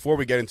news before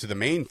we get into the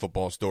main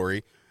football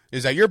story.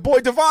 Is that your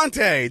boy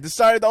Devontae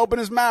decided to open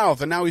his mouth,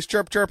 and now he's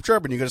chirp, chirp,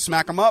 chirp, and you're going to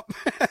smack him up?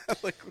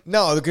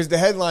 No, because the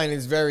headline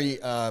is very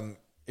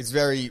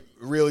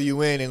reel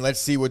you in, and let's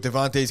see what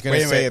Devontae's going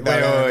to say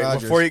about Aaron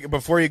Rodgers.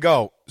 Before you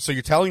go, so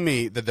you're telling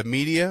me that the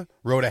media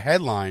wrote a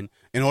headline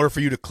in order for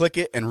you to click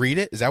it and read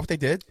it? Is that what they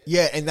did?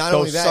 Yeah, and not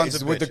only that,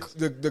 sons of what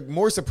bitches. the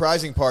more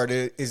surprising part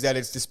is that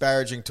it's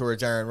disparaging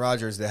towards Aaron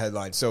Rodgers, the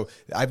headline. So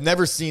I've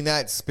never seen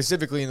that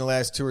specifically in the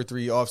last 2 or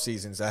 3 off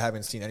seasons. I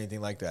haven't seen anything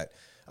like that.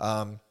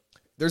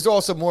 There's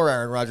also more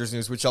Aaron Rodgers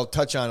news, which I'll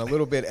touch on a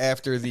little bit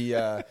after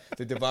the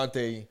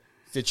Devontae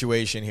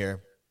situation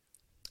here.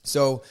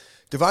 So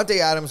Davante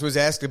Adams was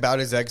asked about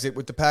his exit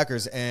with the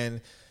Packers,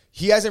 and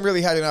he hasn't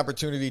really had an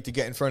opportunity to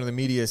get in front of the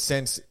media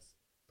since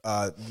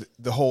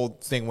the whole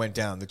thing went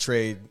down, the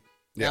trade.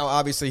 Yeah. Now,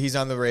 obviously, he's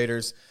on the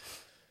Raiders.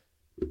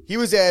 He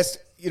was asked,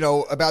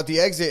 about the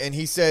exit, and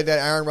he said that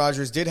Aaron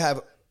Rodgers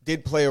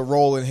did play a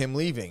role in him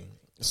leaving.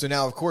 So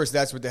now, of course,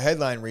 that's what the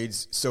headline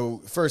reads.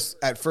 So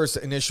at first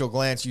initial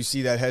glance, you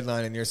see that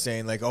headline and you're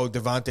saying like, oh,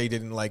 Devontae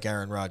didn't like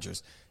Aaron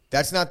Rodgers.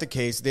 That's not the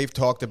case. They've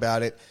talked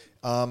about it.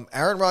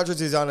 Aaron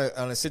Rodgers is on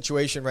a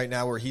situation right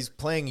now where he's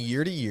playing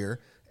year to year,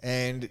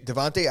 and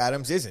Davante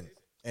Adams isn't.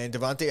 And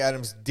Davante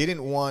Adams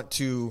didn't want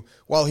to,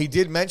 while he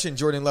did mention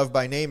Jordan Love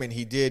by name, and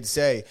he did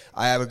say,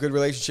 I have a good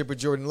relationship with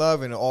Jordan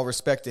Love and all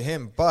respect to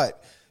him,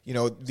 but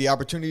the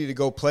opportunity to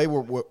go play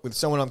with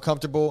someone I'm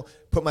comfortable,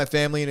 put my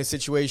family in a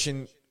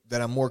situation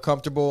that I'm more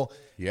comfortable,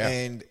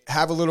 and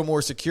have a little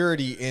more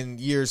security in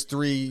years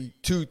 2,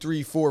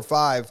 3, 4,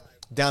 5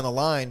 down the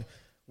line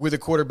with a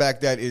quarterback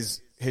that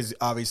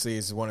obviously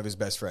is one of his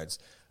best friends.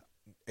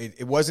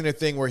 It wasn't a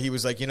thing where he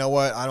was like, you know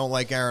what, I don't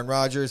like Aaron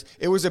Rodgers.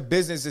 It was a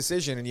business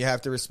decision, and you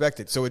have to respect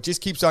it. So it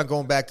just keeps on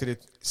going back to the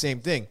same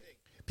thing.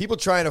 People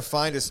trying to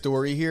find a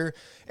story here,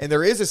 and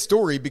there is a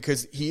story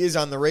because he is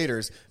on the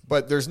Raiders,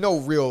 but there's no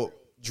real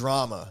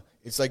drama.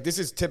 It's like this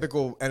is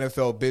typical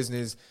NFL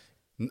business.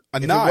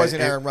 If it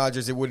wasn't Aaron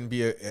Rodgers, it wouldn't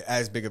be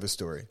as big of a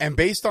story. And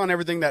based on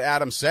everything that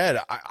Adam said,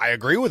 I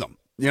agree with him.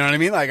 You know what I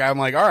mean? Like, I'm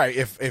like, all right,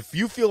 if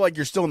you feel like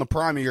you're still in the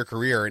prime of your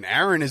career and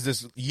Aaron is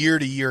this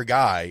year-to-year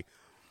guy,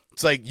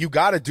 it's like you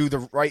got to do the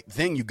right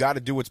thing. You got to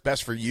do what's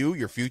best for you,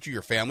 your future,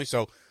 your family.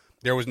 So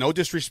there was no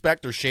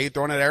disrespect or shade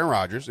thrown at Aaron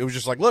Rodgers. It was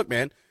just like, look,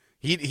 man,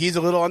 he's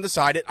a little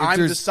undecided. I'm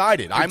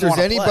decided. I want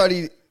to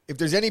play. If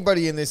there's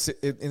anybody in this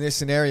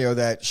scenario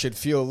that should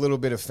feel a little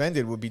bit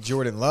offended, would be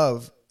Jordan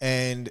Love.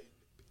 And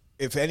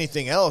if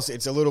anything else,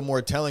 it's a little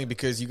more telling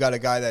because you got a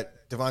guy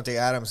that Davante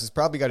Adams has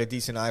probably got a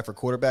decent eye for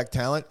quarterback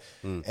talent.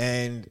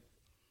 And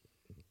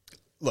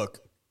look,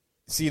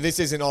 see, this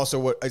isn't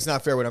also it's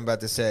not fair what I'm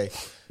about to say.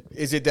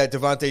 Is it that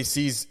Davante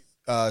sees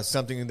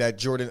something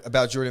that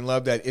about Jordan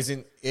Love that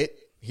isn't it?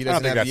 He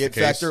doesn't have the it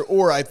factor,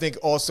 or I think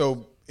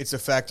also it's a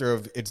factor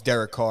of it's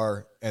Derek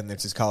Carr and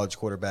it's his college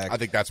quarterback. I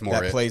think that's more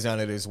that plays on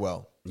it as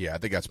well. Yeah, I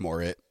think that's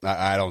more it.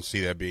 I don't see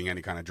there being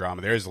any kind of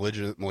drama. There is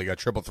legitimately a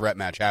triple threat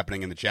match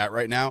happening in the chat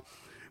right now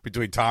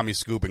between Tommy,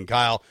 Scoop, and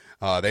Kyle.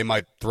 They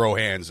might throw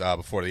hands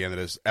before the end of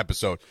this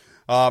episode.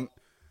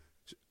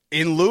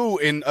 In lieu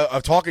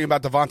of talking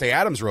about Davante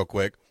Adams real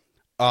quick,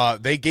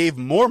 they gave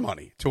more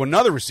money to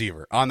another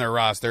receiver on their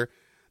roster.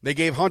 They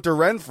gave Hunter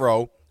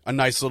Renfrow a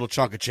nice little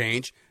chunk of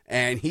change,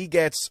 and he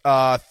gets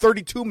a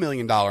 $32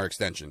 million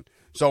extension.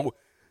 So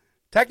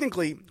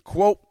technically,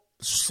 quote,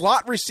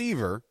 slot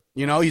receiver.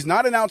 He's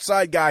not an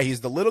outside guy.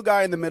 He's the little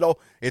guy in the middle.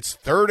 It's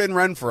third and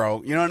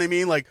Renfrow. You know what I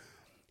mean? Like,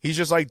 he's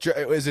just like,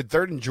 is it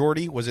third and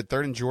Jordy? Was it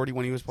third and Jordy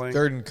when he was playing?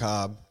 Third and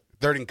Cobb.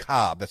 Third and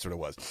Cobb. That's what it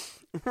was.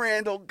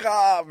 Randall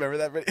Cobb. Remember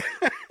that video?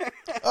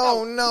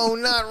 Oh, no,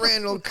 not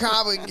Randall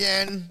Cobb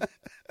again.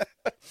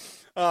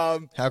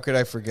 How could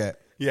I forget?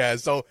 Yeah,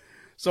 so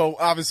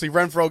obviously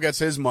Renfrow gets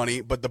his money,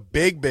 but the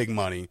big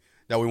money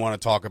that we want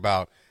to talk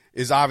about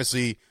is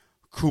obviously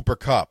Cooper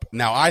Kupp.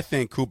 Now, I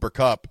think Cooper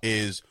Kupp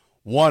is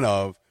one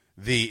of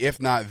the, if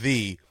not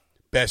the,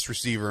 best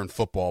receiver in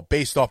football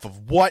based off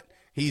of what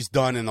he's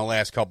done in the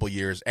last couple of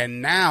years.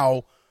 And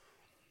now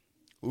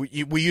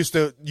we used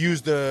to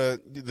use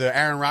the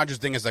Aaron Rodgers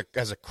thing as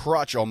a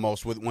crutch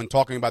almost when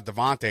talking about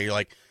Devontae. You're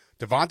like,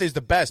 Devontae's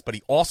the best, but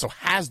he also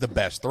has the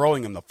best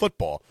throwing him the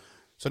football.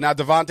 So now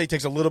Devontae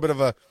takes a little bit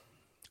of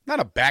not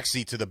a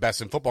backseat to the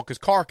best in football because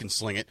Carr can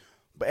sling it,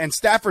 and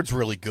Stafford's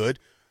really good.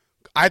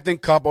 I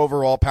think Kupp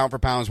overall, pound for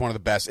pound, is one of the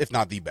best, if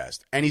not the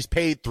best. And he's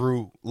paid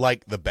through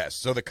like the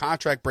best. So the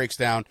contract breaks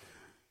down.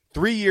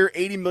 3-year,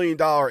 $80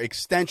 million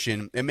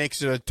extension. It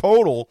makes it a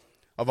total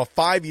of a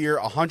 5-year,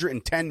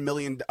 $110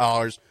 million,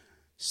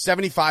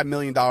 $75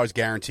 million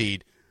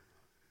guaranteed.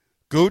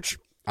 Gooch,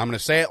 I'm going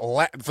to say it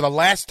for the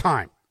last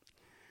time.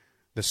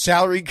 The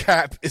salary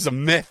cap is a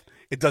myth.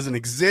 It doesn't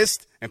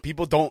exist, and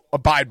people don't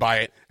abide by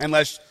it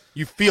unless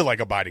you feel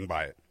like abiding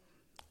by it.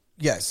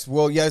 Yes.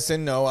 Well, yes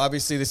and no.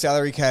 Obviously, the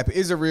salary cap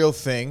is a real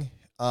thing,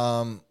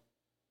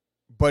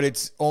 but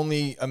it's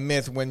only a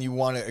myth when you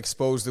want to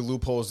expose the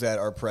loopholes that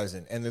are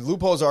present. And the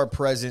loopholes are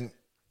present,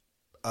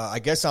 I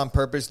guess, on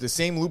purpose. The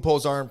same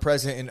loopholes aren't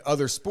present in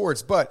other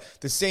sports, but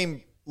the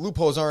same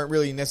loopholes aren't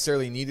really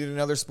necessarily needed in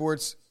other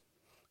sports,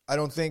 I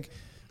don't think.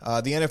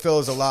 The NFL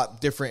is a lot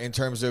different in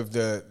terms of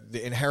the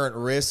inherent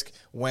risk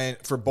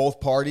for both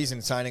parties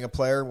in signing a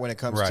player when it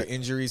comes to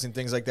injuries and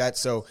things like that.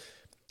 So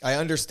I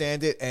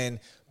understand it,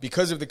 and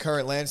because of the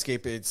current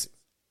landscape,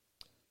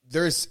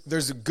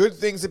 there's good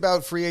things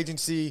about free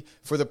agency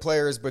for the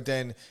players, but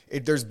then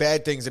there's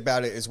bad things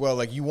about it as well.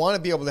 Like, you want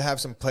to be able to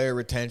have some player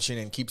retention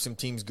and keep some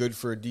teams good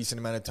for a decent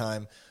amount of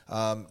time.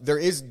 There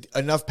is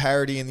enough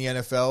parity in the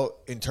NFL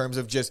in terms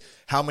of just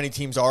how many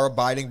teams are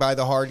abiding by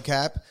the hard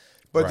cap,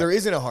 but there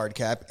isn't a hard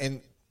cap,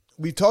 and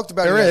we've talked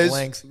about it at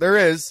length. There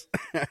is.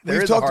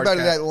 We've talked about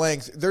it at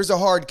length. There's a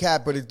hard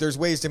cap, but there's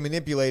ways to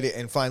manipulate it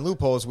and find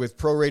loopholes with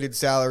prorated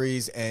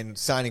salaries and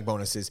signing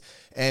bonuses.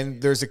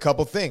 And there's a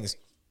couple things.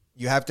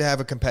 You have to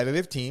have a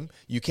competitive team.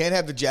 You can't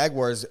have the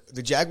Jaguars.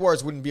 The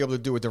Jaguars wouldn't be able to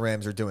do what the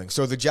Rams are doing.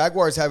 So the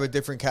Jaguars have a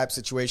different cap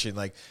situation.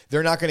 Like,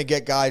 they're not going to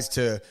get guys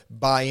to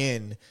buy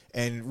in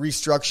and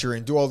restructure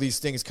and do all these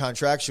things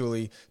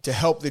contractually to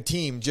help the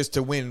team just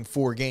to win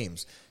 4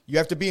 games. You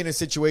have to be in a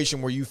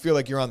situation where you feel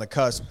like you're on the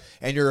cusp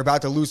and you're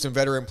about to lose some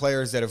veteran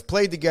players that have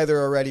played together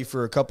already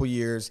for a couple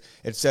years,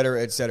 et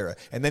cetera, et cetera.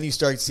 And then you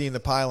start seeing the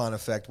pylon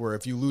effect where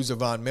if you lose a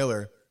Von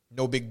Miller,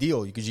 no big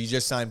deal because you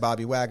just signed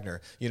Bobby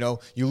Wagner. You know,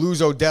 you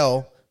lose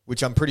Odell,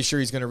 which I'm pretty sure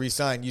he's going to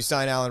re-sign. You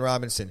sign Allen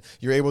Robinson.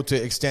 You're able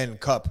to extend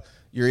Kupp.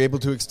 You're able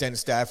to extend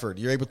Stafford.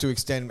 You're able to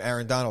extend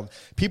Aaron Donald.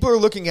 People are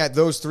looking at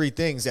those 3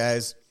 things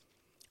as,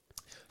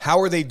 how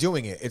are they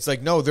doing it? It's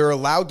like, no, they're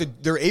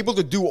able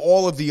to do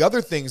all of the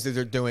other things that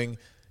they're doing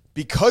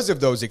because of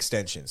those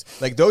extensions.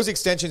 Like, those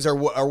extensions are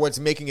what's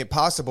making it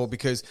possible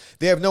because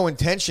they have no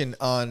intention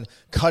on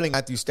cutting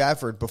Matthew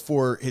Stafford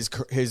before his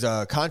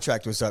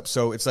contract was up.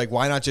 So it's like,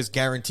 why not just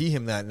guarantee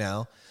him that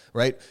now,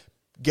 right?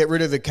 Get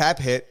rid of the cap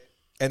hit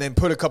and then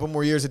put a couple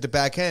more years at the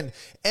back end.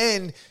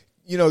 And,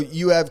 you know,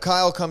 you have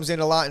Kyle comes in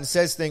a lot and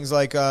says things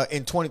like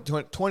in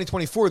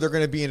 2024, they're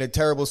going to be in a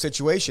terrible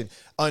situation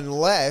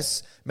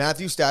unless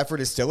Matthew Stafford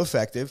is still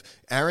effective,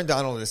 Aaron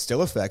Donald is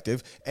still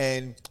effective,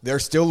 and they're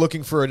still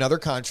looking for another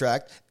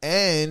contract,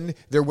 and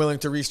they're willing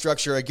to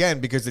restructure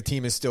again because the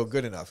team is still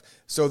good enough.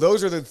 So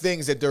those are the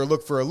things that they're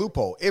looking for a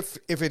loophole. If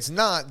it's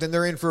not, then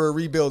they're in for a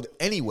rebuild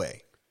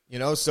anyway. You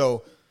know,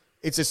 so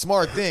it's a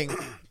smart thing.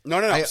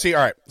 No. See,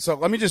 all right. So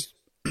let me just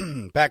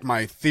back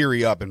my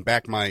theory up and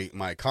back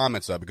my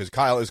comments up because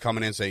Kyle is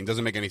coming in saying it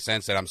doesn't make any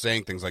sense that I'm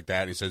saying things like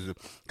that. And he says the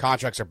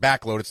contracts are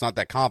backloaded. It's not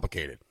that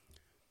complicated.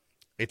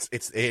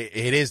 It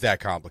is that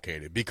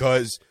complicated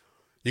because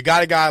you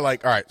got a guy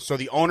like, all right, so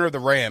the owner of the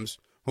Rams,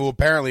 who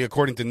apparently,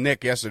 according to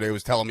Nick yesterday,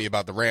 was telling me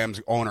about the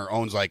Rams owner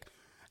owns like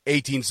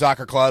 18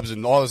 soccer clubs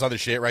and all this other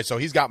shit, right? So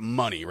he's got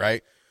money,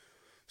 right?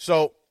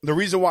 So the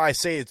reason why I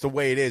say it's the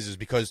way it is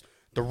because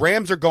the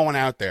Rams are going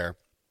out there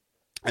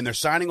and they're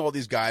signing all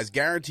these guys,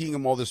 guaranteeing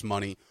them all this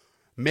money,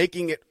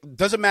 making it,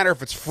 doesn't matter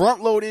if it's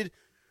front loaded,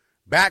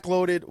 back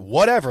loaded,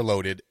 whatever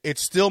loaded,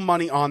 it's still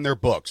money on their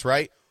books,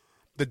 right?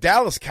 The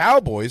Dallas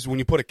Cowboys, when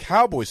you put a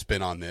cowboy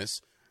spin on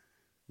this,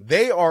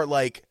 they are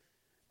like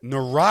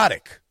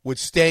neurotic with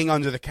staying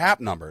under the cap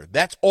number.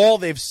 That's all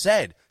they've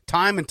said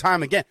time and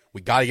time again.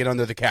 We got to get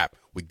under the cap.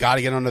 We got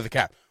to get under the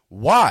cap.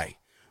 Why?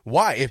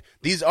 If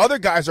these other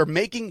guys are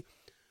making,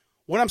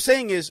 what I'm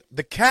saying is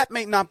the cap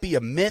may not be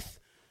a myth,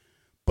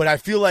 but I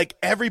feel like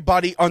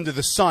everybody under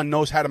the sun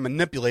knows how to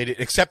manipulate it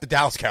except the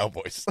Dallas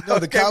Cowboys. No,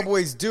 the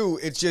Cowboys do.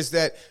 It's just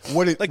that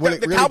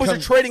the Cowboys are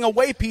trading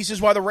away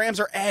pieces while the Rams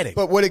are adding.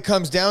 But what it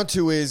comes down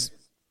to is,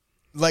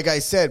 like I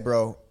said,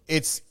 bro,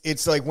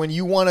 it's like when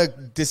you want to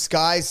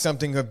disguise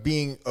something of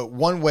being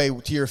one way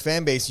to your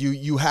fan base,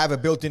 you have a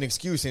built-in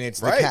excuse, and it's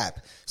the cap.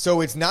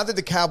 So it's not that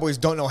the Cowboys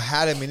don't know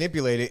how to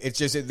manipulate it. It's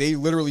just that they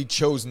literally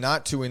chose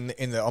not to in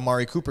the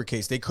Amari Cooper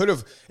case. They could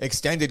have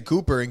extended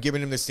Cooper and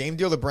given him the same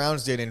deal the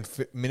Browns did and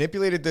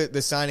manipulated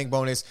the signing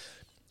bonus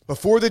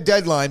before the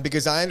deadline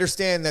because I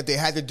understand that they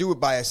had to do it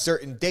by a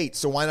certain date.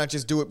 So why not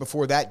just do it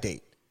before that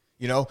date?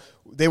 You know,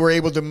 they were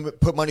able to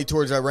put money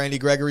towards a Randy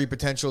Gregory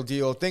potential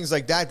deal, things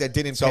like that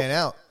didn't pan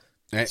out.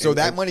 So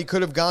that money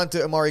could have gone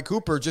to Amari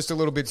Cooper just a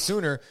little bit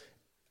sooner.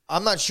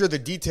 I'm not sure the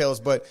details,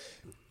 but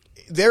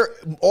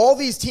all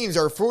these teams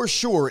are for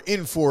sure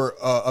in for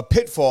a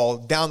pitfall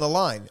down the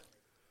line,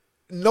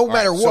 no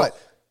matter what.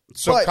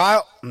 So but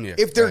Kyle,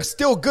 if they're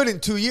still good in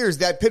 2 years,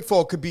 that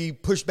pitfall could be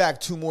pushed back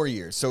 2 more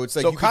years. So it's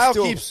like Kyle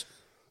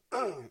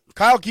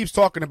keeps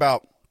talking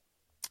about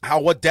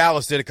how what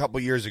Dallas did a couple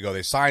years ago.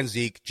 They signed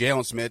Zeke,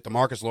 Jalen Smith,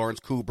 DeMarcus Lawrence,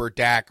 Cooper,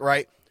 Dak.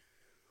 Right.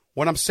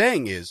 What I'm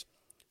saying is,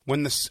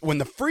 when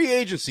the free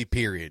agency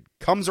period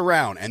comes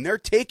around and they're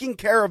taking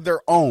care of their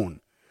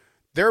own,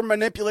 they're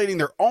manipulating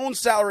their own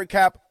salary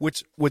cap,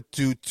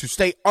 to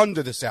stay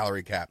under the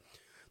salary cap.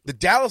 The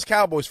Dallas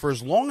Cowboys, for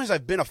as long as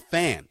I've been a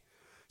fan,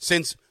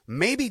 since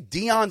maybe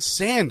Deion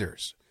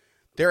Sanders,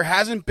 there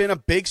hasn't been a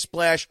big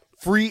splash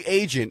free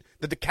agent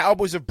that the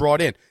Cowboys have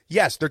brought in.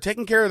 Yes, they're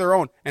taking care of their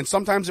own, and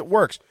sometimes it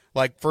works.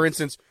 Like, for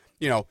instance,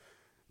 the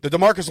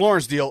DeMarcus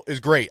Lawrence deal is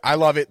great. I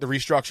love it. The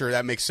restructure,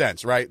 that makes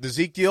sense, right? The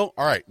Zeke deal,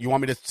 all right. You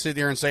want me to sit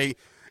here and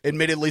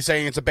admittedly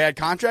saying it's a bad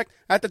contract?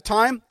 At the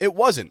time, it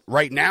wasn't.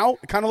 Right now,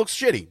 it kind of looks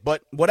shitty,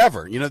 but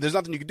whatever. There's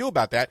nothing you can do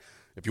about that.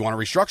 If you want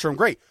to restructure him,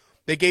 great.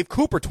 They gave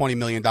Cooper $20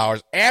 million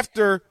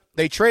after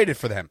they traded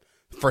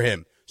for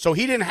him. So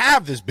he didn't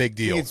have this big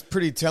deal. It's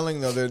pretty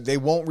telling, though, that they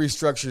won't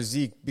restructure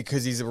Zeke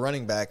because he's a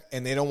running back,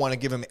 and they don't want to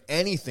give him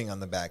anything on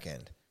the back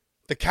end.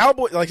 The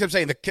Cowboys, like I'm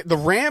saying, the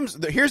Rams,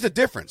 here's the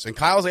difference. And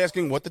Kyle's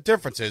asking what the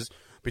difference is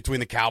between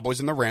the Cowboys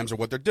and the Rams or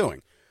what they're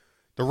doing.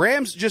 The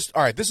Rams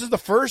all right, this is the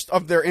first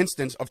of their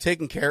instance of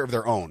taking care of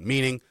their own,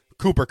 meaning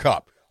Cooper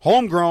Kupp.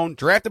 Homegrown,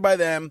 drafted by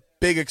them,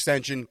 big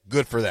extension,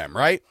 good for them,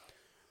 right?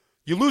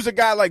 You lose a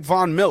guy like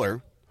Von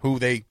Miller, who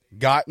they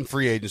got in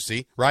free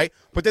agency, right?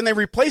 But then they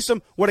replace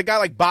him with a guy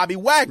like Bobby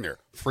Wagner,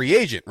 free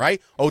agent,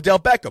 right? Odell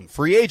Beckham,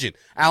 free agent.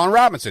 Allen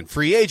Robinson,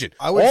 free agent.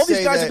 All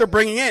these guys that they're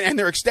bringing in and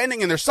they're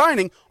extending and they're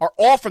signing are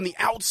all from the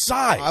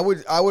outside.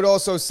 I would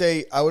also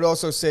say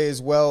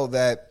as well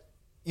that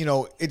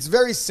it's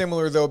very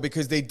similar, though,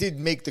 because they did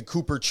make the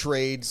Cooper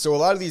trade. So a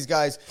lot of these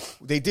guys,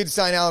 they did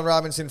sign Allen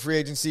Robinson free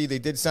agency. They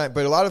did sign,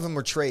 but a lot of them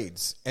were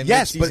trades and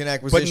mid-season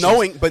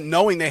acquisitions. But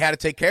knowing they had to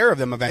take care of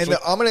them eventually.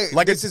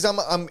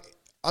 And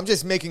I'm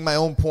just making my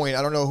own point.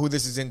 I don't know who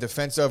this is in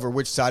defense of or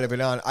which side of it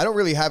on. I don't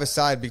really have a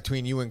side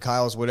between you and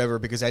Kyle's whatever,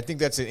 because I think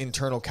that's an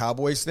internal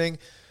Cowboys thing.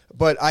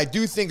 But I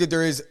do think that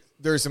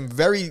there are some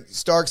very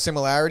stark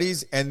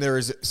similarities and there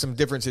is some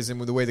differences in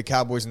the way the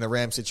Cowboys and the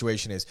Rams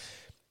situation is.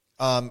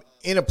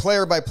 In a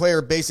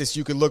player-by-player basis,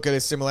 you could look at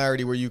a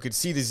similarity where you could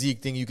see the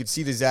Zeke thing, you could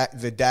see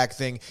the Dak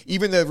thing.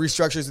 Even the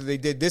restructures that they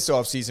did this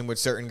offseason with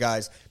certain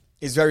guys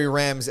is very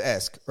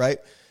Rams-esque, right?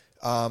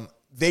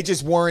 They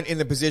just weren't in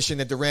the position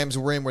that the Rams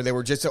were in, where they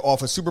were just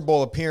off a Super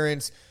Bowl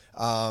appearance.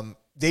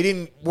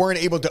 They weren't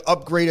able to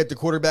upgrade at the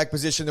quarterback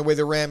position the way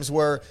the Rams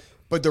were.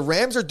 But the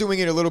Rams are doing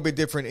it a little bit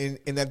different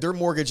in that they're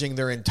mortgaging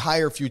their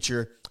entire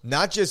future,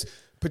 not just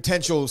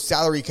potential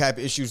salary cap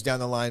issues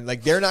down the line.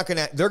 Like they're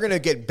going to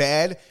get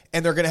bad,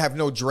 and they're going to have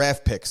no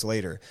draft picks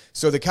later.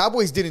 So the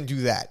Cowboys didn't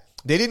do that.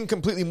 They didn't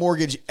completely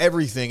mortgage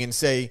everything and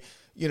say,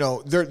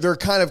 they're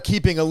kind of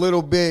keeping a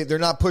little bit. They're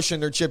not pushing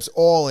their chips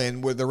all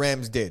in where the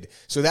Rams did.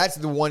 So that's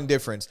the one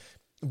difference.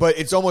 But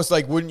it's almost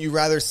like, wouldn't you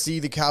rather see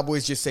the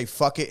Cowboys just say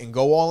fuck it and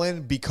go all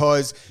in?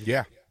 Because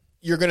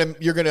you're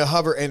gonna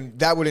hover, and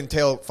that would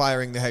entail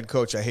firing the head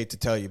coach. I hate to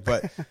tell you,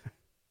 but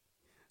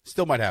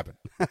still might happen.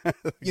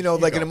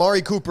 An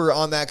Amari Cooper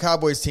on that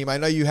Cowboys team. I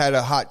know you had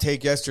a hot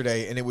take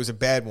yesterday, and it was a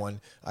bad one.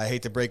 I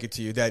hate to break it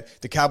to you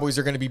that the Cowboys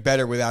are going to be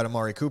better without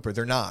Amari Cooper.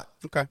 They're not.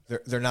 Okay.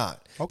 They're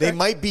not. Okay. They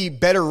might be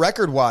better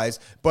record-wise,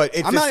 but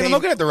I'm not even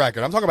looking at the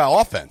record. I'm talking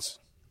about offense.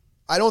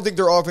 I don't think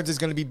their offense is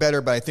going to be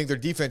better, but I think their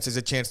defense has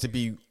a chance to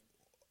be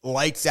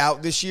lights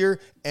out this year,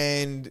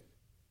 and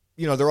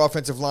their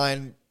offensive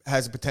line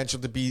has the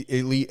potential to be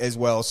elite as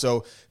well.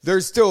 So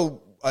there's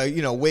still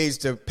ways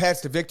to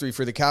pass to victory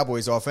for the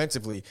Cowboys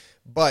offensively,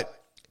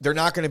 but they're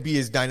not going to be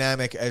as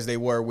dynamic as they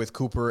were with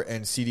Cooper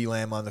and CeeDee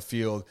Lamb on the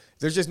field.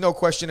 There's just no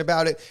question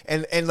about it.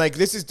 And like,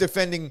 this is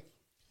defending,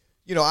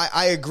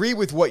 I agree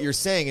with what you're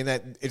saying in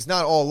that it's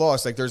not all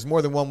lost. Like, there's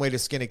more than one way to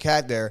skin a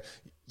cat there.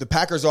 The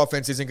Packers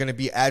offense isn't going to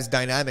be as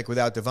dynamic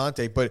without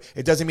Devontae, but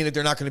it doesn't mean that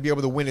they're not going to be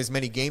able to win as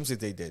many games that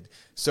they did.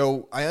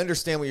 So I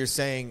understand what you're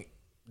saying.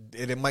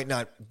 It might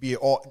not be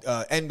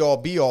end all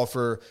be all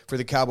for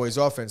the Cowboys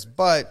offense,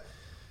 but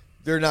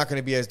they're not going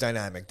to be as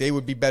dynamic. They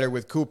would be better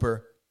with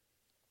Cooper.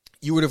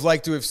 You would have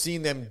liked to have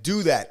seen them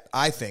do that,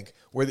 I think,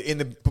 where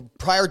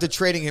prior to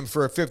trading him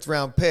for a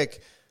 5th-round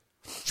pick,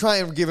 try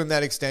and give him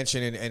that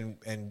extension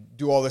and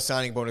do all the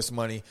signing bonus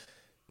money,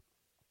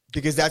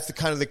 because that's the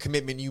kind of the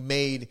commitment you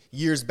made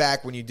years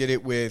back when you did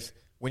it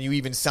when you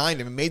even signed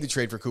him and made the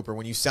trade for Cooper.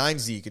 When you signed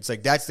Zeke, it's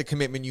like that's the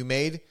commitment you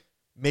made.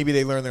 Maybe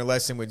they learned their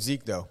lesson with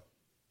Zeke, though.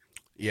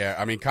 Yeah,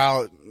 I mean,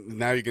 Kyle,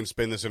 now you can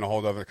spin this in a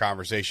whole other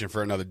conversation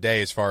for another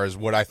day as far as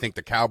what I think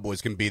the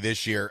Cowboys can be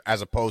this year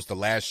as opposed to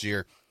last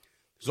year.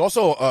 There's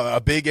also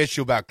a big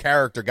issue about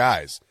character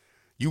guys.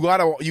 You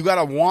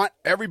gotta want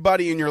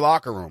everybody in your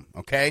locker room,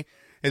 okay?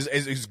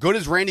 As good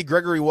as Randy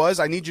Gregory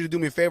was, I need you to do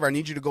me a favor. I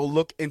need you to go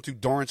look into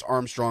Dorrance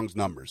Armstrong's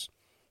numbers.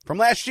 from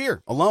last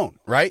year alone,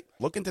 right?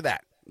 Look into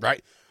that,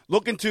 right?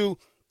 Look into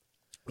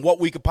what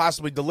we could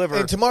possibly deliver.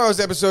 In tomorrow's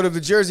episode of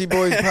the Jersey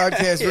Boys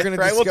podcast, we're going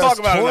to Right, we'll discuss talk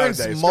about Torrance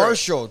it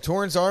Marshall,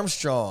 Torrance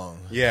Armstrong.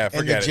 Yeah,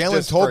 forget and it. Jalen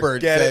Just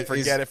Tolbert.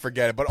 Forget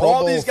it. But Pro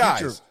all Bowl these guys,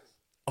 future.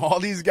 all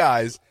these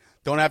guys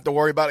don't have to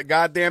worry about a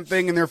goddamn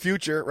thing in their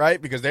future,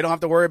 right? Because they don't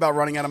have to worry about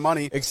running out of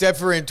money. Except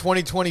for in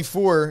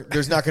 2024,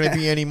 there's not going to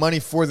be any money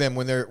for them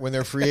when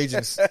they're free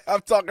agents.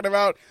 I'm talking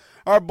about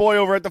our boy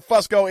over at the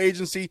Fusco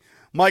Agency.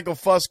 Michael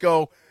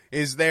Fusco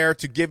is there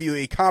to give you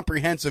a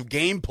comprehensive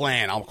game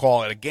plan. I'll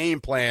call it a game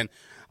plan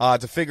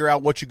to figure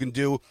out what you can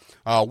do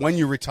when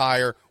you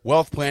retire,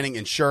 wealth planning,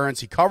 insurance.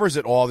 He covers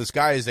it all. This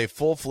guy is a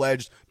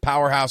full-fledged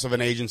powerhouse of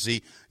an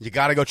agency. You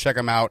got to go check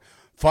him out.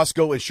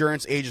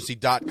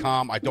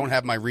 FuscoInsuranceAgency.com. I don't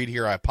have my read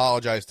here. I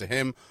apologize to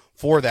him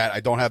for that. I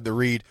don't have the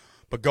read,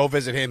 but go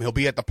visit him. He'll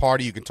be at the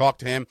party. You can talk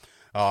to him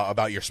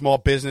about your small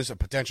business, a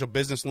potential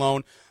business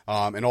loan,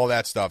 and all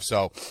that stuff.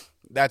 So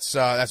that's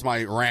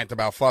my rant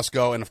about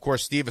Fusco. And, of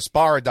course,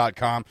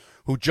 SteveAspara.com,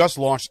 who just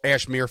launched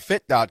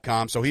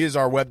AshmereFit.com. So he is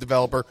our web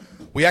developer.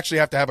 We actually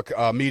have to have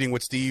a meeting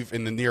with Steve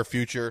in the near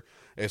future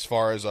as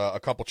far as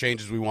a couple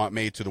changes we want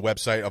made to the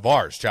website of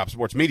ours,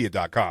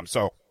 ChopSportsMedia.com.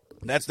 So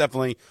that's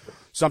definitely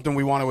something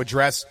we want to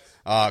address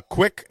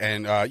quick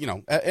and,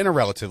 in a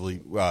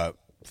relatively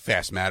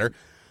fast matter.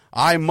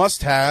 I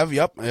must have,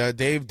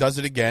 Dave does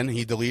it again.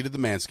 He deleted the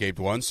Manscaped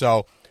one.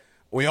 So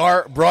we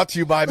are brought to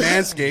you by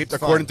Manscaped,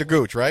 according to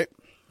Gooch, right?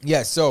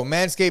 Yes, so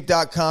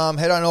manscaped.com.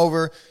 Head on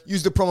over.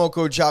 Use the promo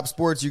code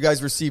CHOPSPORTS. You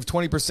guys receive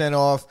 20%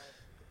 off.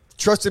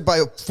 Trusted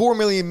by 4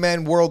 million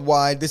men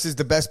worldwide. This is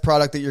the best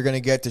product that you're going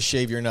to get to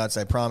shave your nuts,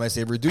 I promise.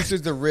 It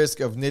reduces the risk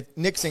of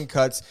nicks and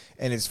cuts,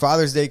 and it's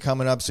Father's Day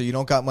coming up, so you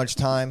don't got much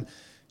time.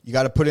 You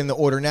got to put in the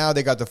order now.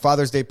 They got the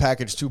Father's Day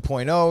Package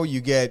 2.0.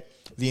 You get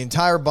the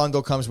entire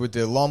bundle. Comes with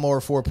the Lawnmower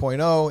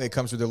 4.0. It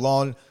comes with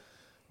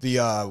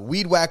the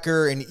Weed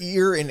Whacker and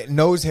ear and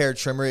nose hair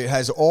trimmer. It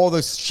has all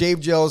the shave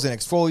gels and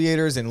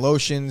exfoliators and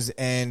lotions,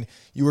 and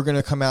you are going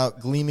to come out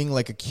gleaming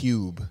like a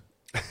cube.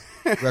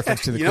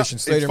 Reference to the Christian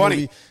Slater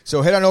movie.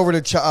 So head on over to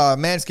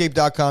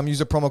manscaped.com, use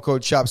the promo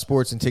code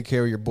CHOPSPORTS, and take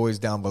care of your boys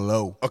down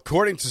below.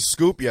 According to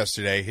Scoop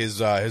yesterday, his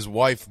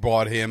wife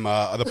bought him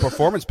the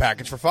performance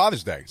package for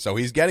Father's Day. So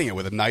he's getting it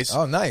with a nice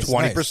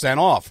 20%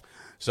 off.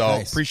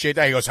 So appreciate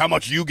that. He goes, how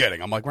much are you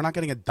getting? I'm like, we're not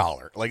getting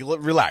 $1. Like,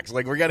 relax.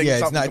 Like, we're getting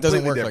something it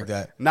doesn't work different.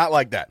 like that. Not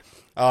like that.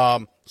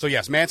 So,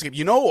 yes, Manscaped.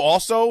 You know who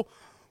also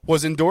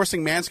was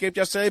endorsing Manscaped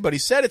yesterday, but he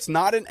said it's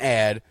not an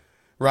ad.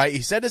 Right,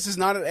 he said this is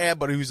not an ad,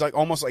 but he was like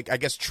almost like I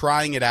guess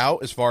trying it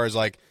out as far as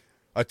like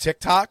a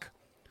TikTok.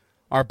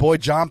 Our boy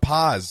John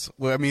Paz.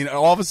 I mean,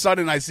 all of a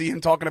sudden I see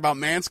him talking about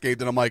Manscaped,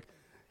 and I'm like,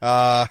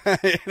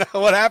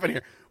 what happened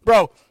here,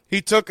 bro?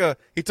 He took a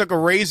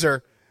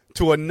razor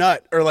to a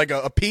nut or like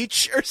a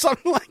peach or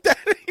something like that.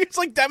 He's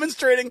like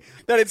demonstrating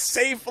that it's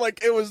safe.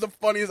 Like it was the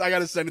funniest. I got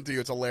to send it to you.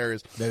 It's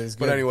hilarious. That is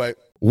good. But anyway.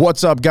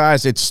 What's up,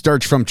 guys? It's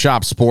Sturch from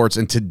Chop Sports,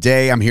 and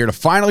today I'm here to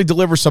finally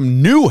deliver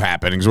some new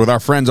happenings with our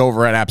friends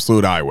over at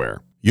Absolute Eyewear.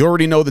 You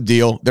already know the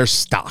deal. They're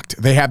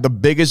stocked. They have the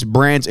biggest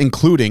brands,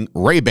 including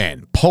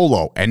Ray-Ban,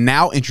 Polo, and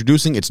now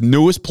introducing its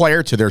newest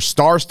player to their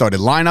star-studded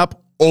lineup,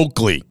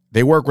 Oakley.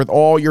 They work with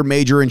all your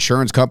major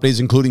insurance companies,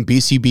 including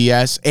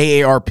BCBS,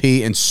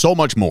 AARP, and so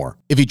much more.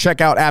 If you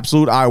check out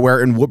Absolute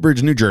Eyewear in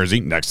Woodbridge, New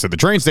Jersey, next to the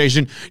train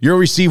station, you'll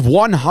receive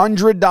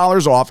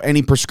 $100 off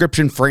any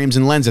prescription frames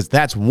and lenses.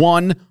 That's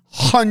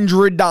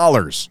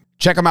 $100.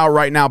 Check them out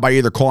right now by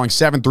either calling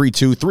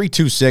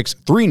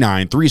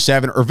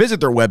 732-326-3937 or visit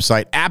their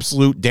website,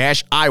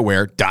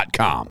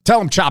 absolute-eyewear.com. Tell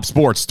them Chop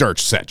Sports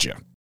Sturch sent you.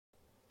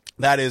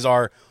 That is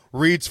our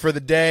reads for the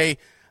day.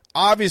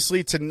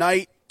 Obviously,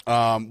 tonight,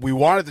 we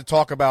wanted to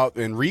talk about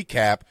and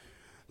recap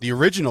the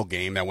original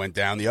game that went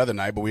down the other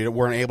night, but we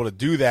weren't able to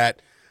do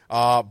that.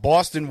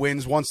 Boston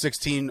wins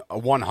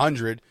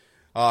 116-100.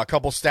 A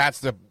couple stats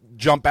that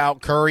jump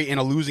out. Curry, in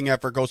a losing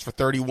effort, goes for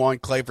 31.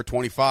 Clay for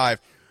 25.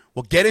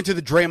 We'll get into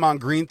the Draymond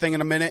Green thing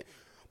in a minute,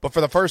 but for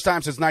the first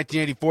time since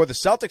 1984, the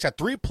Celtics had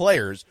 3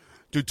 players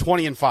do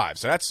 20-5,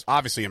 so that's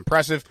obviously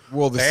impressive.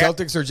 Well, the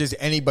Celtics are just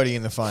anybody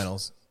in the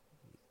finals.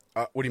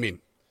 What do you mean?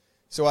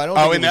 So I don't.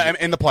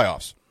 In the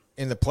playoffs.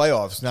 In the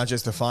playoffs, not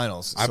just the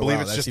finals. I believe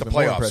it's just the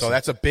playoffs. So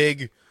that's a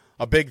big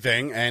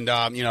thing. And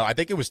I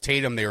think it was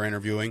Tatum they were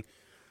interviewing,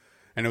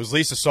 and it was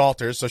Lisa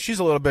Salters. So she's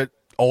a little bit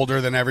older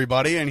than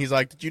everybody. And he's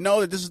like, "Did you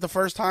know that this is the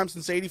first time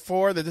since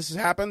 '84 that this has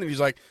happened?" And he's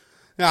like,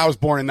 "No, I was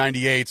born in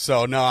 '98,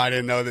 so no, I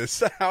didn't know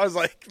this." I was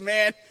like,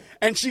 "Man,"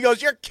 and she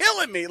goes, "You're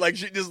killing me!" Like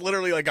she just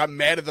literally like got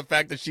mad at the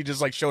fact that she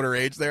just like showed her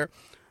age there.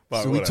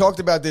 But so we talked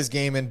about this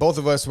game, and both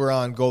of us were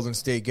on Golden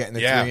State getting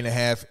the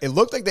 3.5. It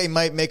looked like they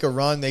might make a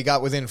run. They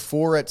got within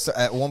 4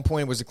 at one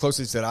point. It was the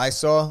closest that I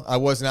saw. I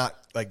was not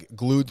like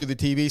glued to the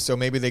TV, so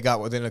maybe they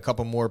got within a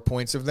couple more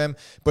points of them.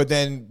 But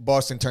then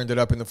Boston turned it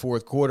up in the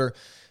fourth quarter,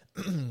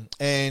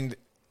 and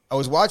I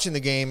was watching the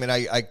game, and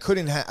I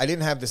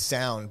didn't have the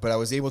sound, but I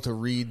was able to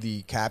read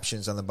the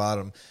captions on the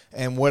bottom.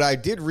 And what I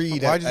did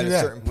read at a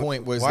certain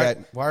point was why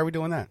are we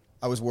doing that?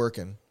 I was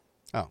working.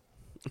 Oh.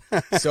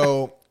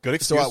 So Good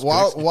excuse. So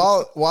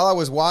while I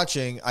was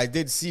watching, I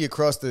did see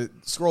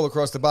scroll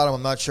across the bottom.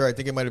 I'm not sure. I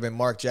think it might have been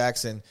Mark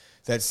Jackson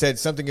that said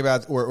something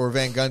about, or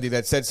Van Gundy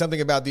that said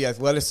something about the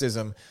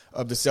athleticism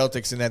of the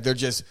Celtics and that they're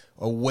just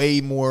a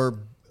way more,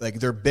 like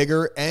they're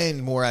bigger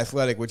and more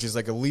athletic, which is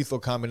like a lethal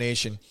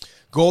combination.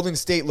 Golden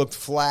State looked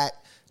flat.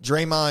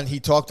 Draymond, he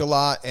talked a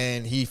lot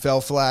and he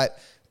fell flat.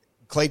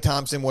 Klay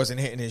Thompson wasn't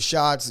hitting his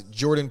shots.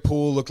 Jordan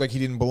Poole looked like he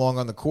didn't belong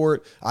on the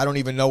court. I don't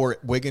even know where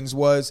Wiggins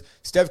was.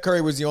 Steph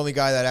Curry was the only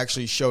guy that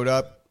actually showed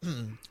up.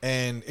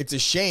 And it's a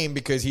shame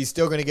because he's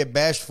still going to get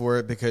bashed for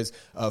it because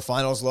a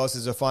finals loss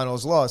is a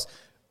finals loss.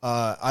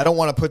 I don't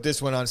want to put this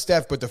one on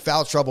Steph, but the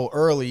foul trouble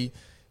early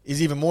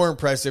is even more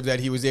impressive that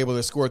he was able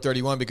to score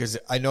 31 because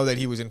I know that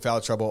he was in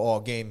foul trouble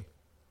all game.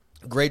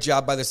 Great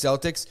job by the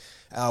Celtics.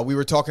 We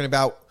were talking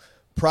about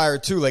prior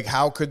to, like,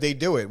 how could they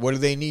do it? What do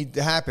they need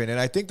to happen? And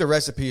I think the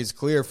recipe is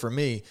clear for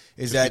me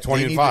is that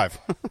 20-5.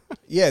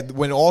 Yeah,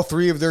 when all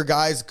three of their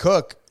guys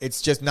cook,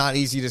 it's just not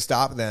easy to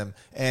stop them.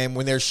 And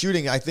when they're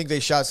shooting, I think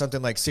they shot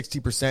something like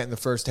 60% in the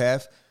first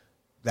half.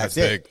 That's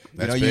it. Big.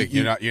 That's big.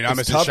 You're not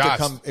missing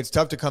shots. It's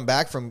tough to come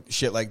back from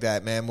shit like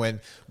that, man.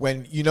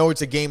 When you know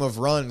it's a game of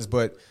runs,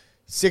 but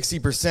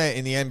 60%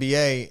 in the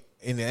NBA.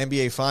 In the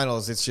NBA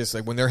Finals, it's just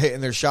like when they're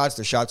hitting their shots,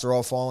 the shots are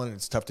all falling.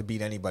 It's tough to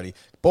beat anybody.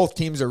 Both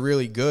teams are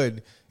really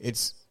good.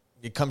 It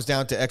comes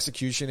down to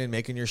execution and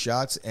making your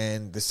shots,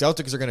 and the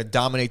Celtics are going to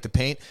dominate the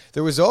paint.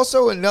 There was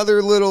also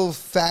another little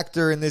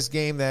factor in this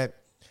game that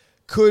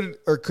could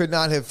or could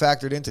not have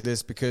factored into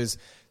this because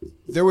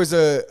there was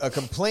a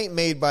complaint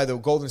made by the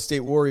Golden State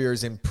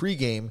Warriors in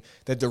pregame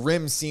that the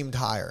rim seemed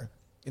higher.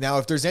 Now,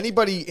 if there's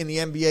anybody in the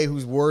NBA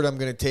whose word I'm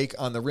going to take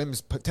on the rims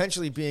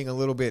potentially being a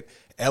little bit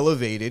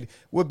elevated,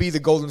 would be the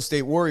Golden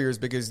State Warriors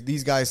because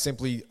these guys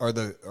simply are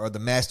the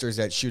masters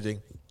at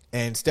shooting,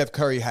 and Steph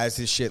Curry has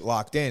his shit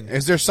locked in.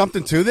 Is there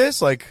something to this?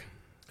 Like,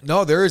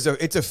 no,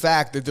 it's a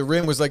fact that the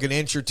rim was like an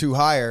inch or two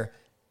higher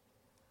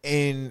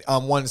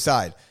on one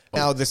side.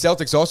 Now, the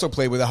Celtics also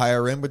play with a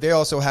higher rim, but they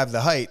also have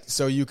the height,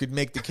 so you could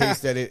make the case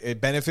that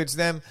it benefits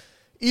them.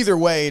 Either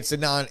way,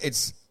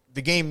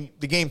 the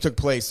game took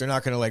place. They're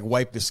not going to like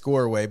wipe the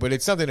score away, but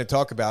it's something to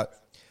talk about.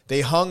 They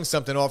hung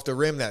something off the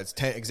rim that's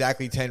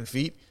exactly 10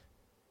 feet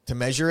to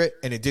measure it,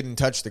 and it didn't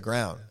touch the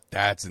ground.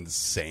 That's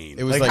insane.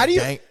 It was how do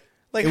it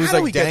was how do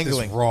like we dangling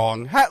get this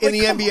wrong? in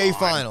the NBA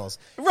Finals,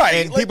 right?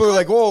 And people are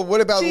like, "Well, what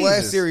about Jesus.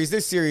 last series?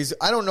 This series?"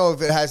 I don't know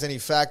if it has any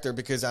factor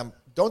because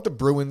don't the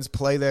Bruins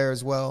play there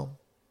as well?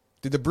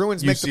 Did the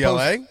Bruins make the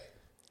UCLA? post?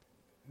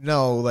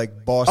 No,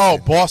 like Boston.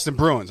 Oh, Boston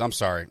Bruins. I'm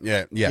sorry.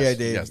 Yeah, yes, yeah,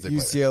 they, yes, they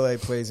UCLA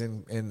plays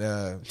in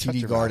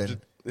TD Garden.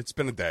 It's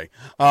been a day.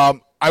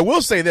 I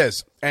will say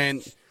this,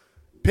 and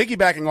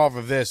piggybacking off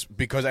of this,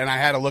 and I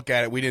had to look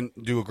at it. We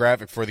didn't do a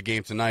graphic for the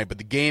game tonight, but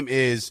the game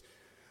is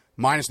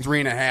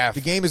 -3.5.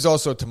 The game is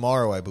also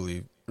tomorrow, I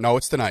believe. No,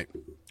 it's tonight.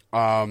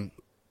 I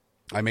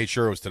made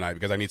sure it was tonight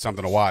because I need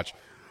something to watch.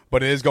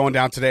 But it is going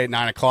down today at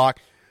 9 o'clock.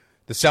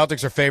 The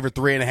Celtics are favored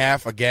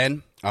 3.5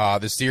 again.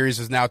 The series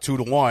is now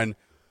 2-1.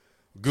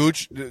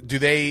 Gooch, do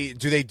they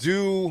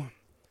do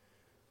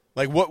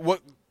like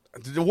what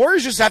do the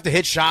Warriors just have to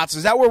hit shots?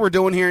 Is that what we're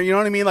doing here? You know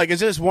what I mean? Like, is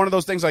this one of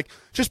those things like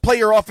just play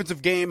your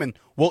offensive game and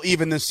we'll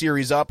even this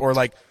series up, or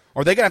like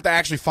are they gonna have to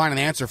actually find an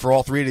answer for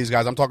all three of these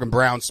guys? I'm talking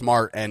Brown,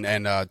 Smart, and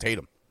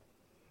Tatum.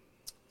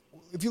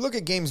 If you look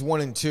at games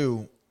 1 and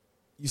 2,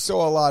 you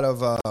saw a lot of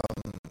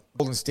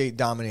Golden State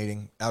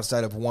dominating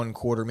outside of one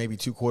quarter, maybe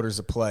 2 quarters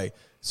of play.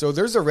 So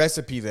there's a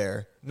recipe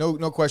there, no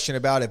question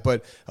about it.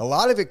 But a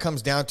lot of it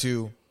comes down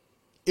to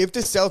if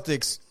the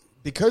Celtics,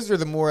 because they're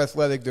the more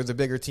athletic, they're the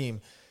bigger team,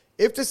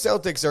 if the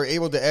Celtics are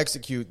able to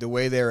execute the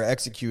way they're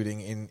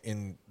executing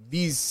in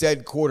these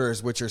said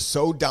quarters, which are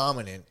so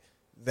dominant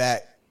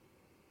that,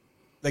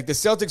 like, the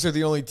Celtics are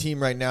the only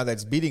team right now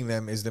that's beating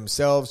them is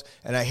themselves.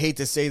 And I hate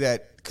to say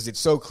that because it's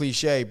so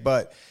cliche,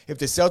 but if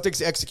the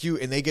Celtics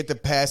execute and they get the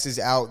passes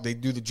out, they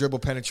do the dribble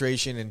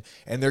penetration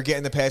and they're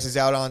getting the passes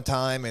out on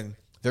time and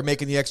they're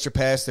making the extra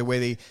pass the way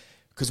they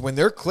 – because when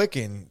they're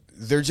clicking –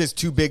 they're just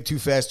too big, too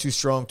fast, too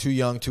strong, too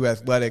young, too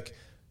athletic.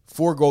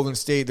 For Golden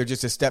State, they're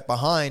just a step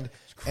behind.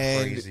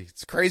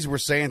 It's crazy we're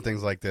saying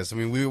things like this. I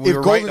mean, we if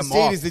were Golden them State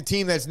off. is the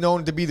team that's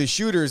known to be the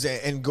shooters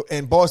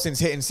and Boston's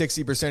hitting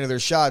 60% of their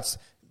shots,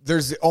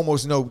 there's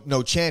almost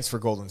no chance for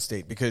Golden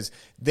State because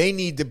they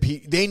need to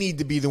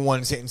be the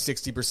ones hitting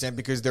 60%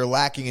 because they're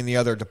lacking in the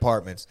other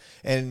departments.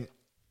 And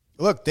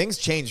look, things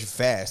change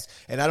fast.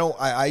 And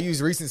I use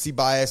recency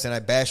bias and I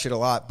bash it a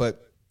lot,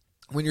 but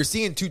when you're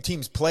seeing two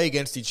teams play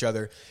against each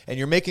other and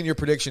you're making your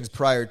predictions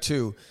prior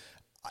to,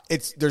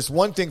 there's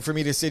one thing for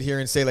me to sit here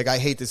and say, like, I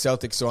hate the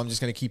Celtics, so I'm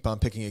just going to keep on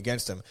picking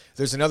against them.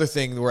 There's another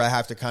thing where I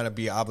have to kind of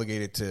be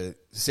obligated to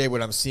say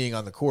what I'm seeing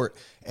on the court.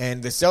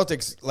 And the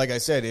Celtics, like I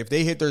said, if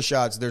they hit their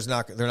shots, they're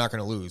not going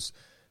to lose.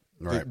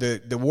 Right.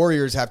 The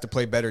Warriors have to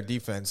play better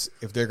defense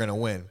if they're going to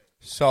win.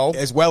 So,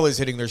 as well as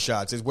hitting their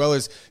shots, as well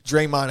as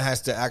Draymond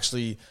has to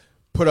actually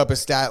put up a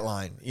stat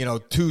line.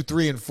 2,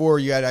 3, and 4.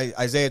 You had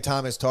Isaiah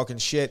Thomas talking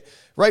shit,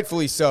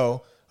 rightfully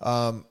so,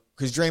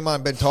 because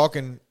Draymond been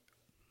talking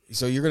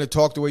So you're going to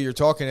talk the way you're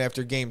talking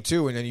after game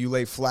 2, and then you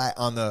lay flat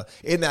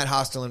in that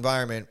hostile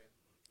environment.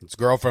 His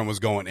girlfriend was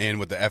going in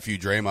with the FU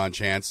Draymond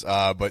chants,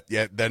 but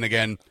yet then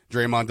again,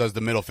 Draymond does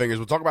the middle fingers.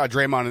 We'll talk about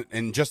Draymond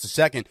in just a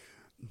second,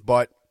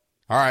 but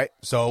all right,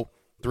 so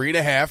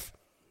 3.5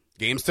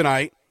 games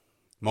tonight.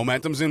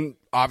 Momentum's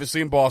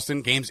obviously in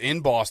Boston. Games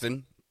in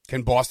Boston.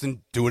 Can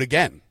Boston do it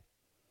again?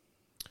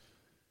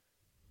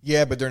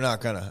 Yeah, but they're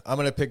not gonna. I'm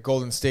gonna pick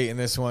Golden State in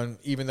this one,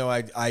 even though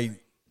I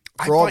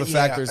for all the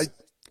factors.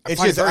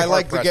 I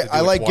like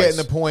getting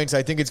the points.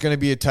 I think it's going to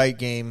be a tight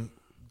game.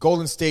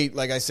 Golden State,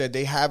 like I said,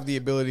 they have the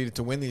ability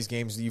to win these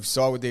games. You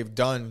saw what they've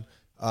done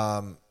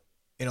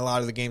in a lot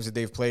of the games that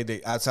they've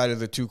played. Outside of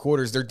the 2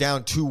 quarters, they're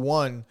down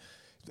 2-1,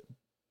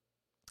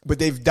 but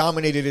they've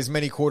dominated as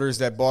many quarters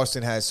that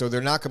Boston has, so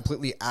they're not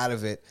completely out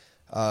of it.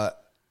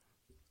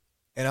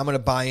 And I'm going to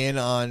buy in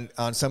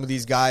on some of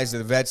these guys,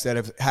 the vets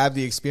that have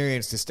the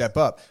experience to step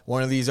up.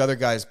 One of these other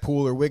guys,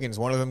 Poole or Wiggins,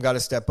 one of them got to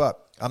step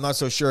up. I'm not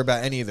so sure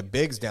about any of the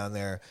bigs down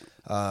there.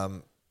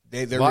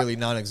 They're really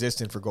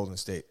non-existent for Golden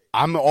State.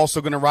 I'm also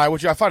going to ride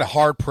with you. I find it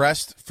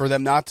hard-pressed for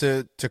them not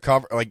to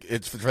cover. Like,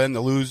 it's for them to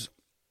lose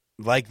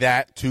like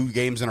that 2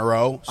 games in a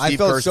row. I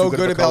felt so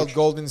good about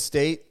Golden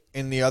State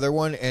in the other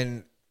one,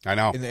 and I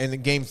know in the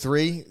game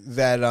 3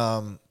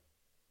 that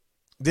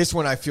this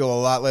one I feel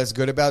a lot less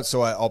good about.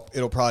 So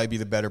it'll probably be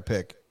the better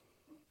pick.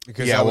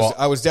 Because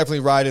I was definitely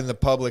riding the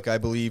public, I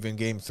believe, in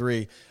Game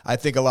 3. I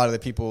think a lot of the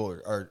people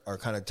are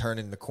kind of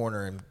turning the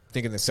corner and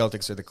thinking the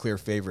Celtics are the clear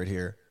favorite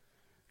here.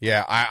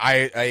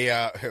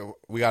 Yeah,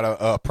 we got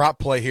a prop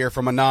play here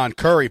from Anand.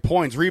 Curry,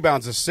 points,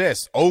 rebounds,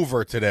 assists,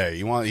 over today.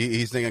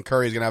 He's thinking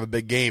Curry's going to have a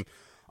big game.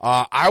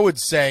 I would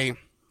say,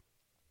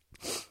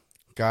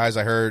 guys,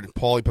 I heard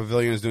Paulie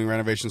Pavilion is doing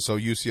renovations, so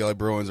UCLA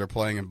Bruins are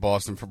playing in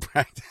Boston for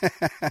practice.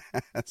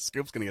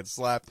 Scoop's going to get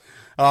slapped.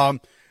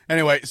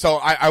 Anyway, so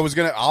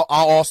I'll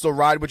also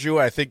ride with you.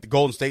 I think the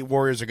Golden State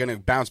Warriors are going to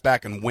bounce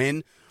back and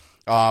win.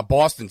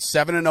 Boston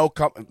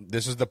 7-0.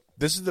 This is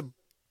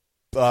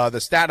the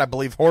stat I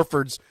believe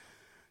Horford's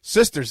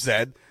sister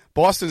said.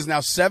 Boston is now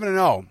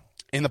 7-0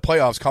 in the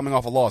playoffs, coming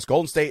off a loss.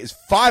 Golden State is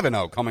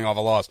 5-0, coming off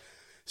a loss.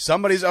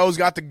 Somebody's O's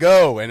got to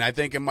go, and I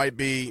think it might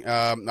be.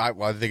 I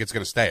think it's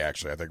going to stay.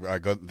 Actually, I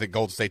think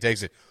Golden State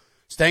takes it.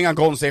 Staying on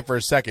Golden State for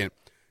a second,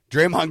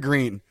 Draymond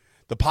Green,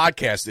 the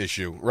podcast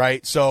issue,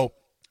 right? So.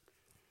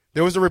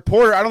 There was a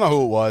reporter, I don't know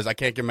who it was. I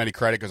can't give him any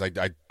credit because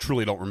I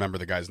truly don't remember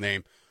the guy's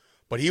name.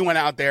 But he went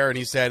out there and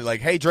he said, like,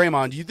 hey,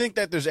 Draymond, do you think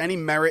that there's any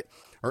merit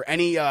or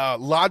any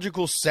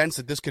logical sense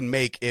that this can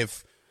make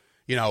if,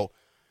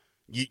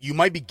 you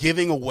might be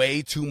giving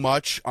away too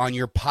much on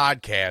your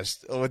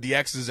podcast with the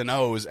X's and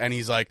O's? And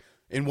he's like,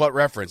 in what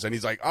reference? And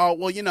he's like, oh,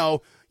 well,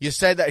 you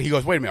said that. He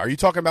goes, wait a minute, are you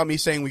talking about me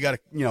saying we got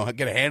to,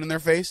 get a hand in their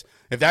face?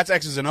 If that's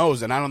X's and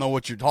O's, then I don't know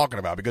what you're talking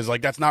about because,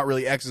 like, that's not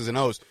really X's and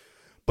O's.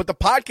 But the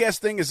podcast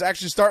thing is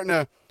actually starting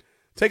to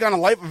take on a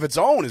life of its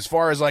own as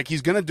far as, like,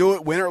 he's going to do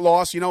it, win or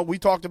loss. We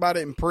talked about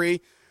it in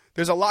pre.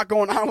 There's a lot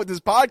going on with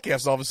this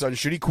podcast all of a sudden.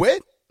 Should he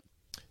quit?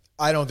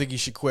 I don't think he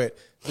should quit.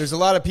 There's a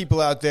lot of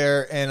people out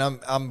there, and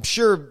I'm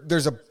sure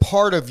there's a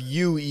part of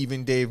you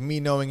even, Dave, me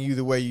knowing you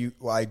the way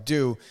I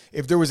do.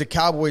 If there was a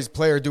Cowboys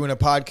player doing a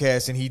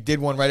podcast and he did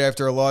one right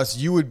after a loss,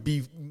 you would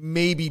be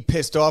maybe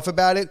pissed off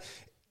about it.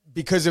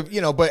 Because of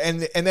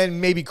and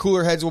then maybe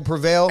cooler heads will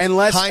prevail.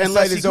 Unless he is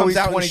comes always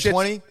out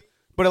 2020.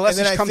 But unless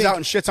he comes out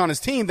and shits on his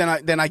team, then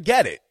I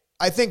get it.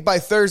 I think by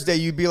Thursday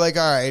you'd be like,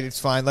 all right, it's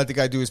fine. Let the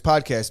guy do his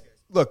podcast.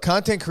 Look,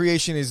 content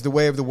creation is the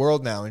way of the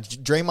world now, and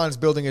Draymond's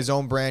building his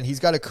own brand. He's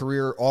got a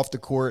career off the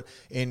court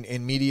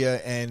in media,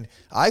 and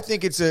I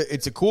think it's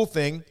a cool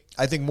thing.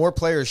 I think more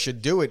players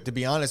should do it, to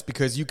be honest,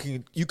 because you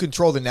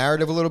control the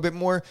narrative a little bit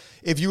more.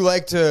 If you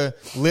like to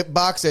lip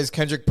box, as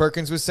Kendrick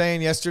Perkins was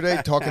saying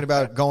yesterday, talking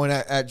about going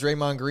at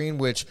Draymond Green,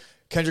 which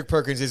Kendrick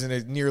Perkins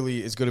isn't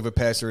nearly as good of a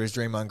passer as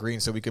Draymond Green,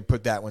 so we could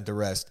put that one to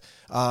rest.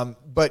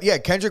 But yeah,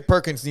 Kendrick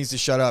Perkins needs to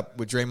shut up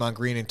with Draymond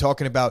Green and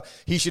talking about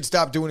he should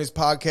stop doing his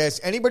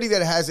podcast. Anybody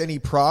that has any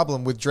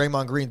problem with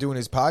Draymond Green doing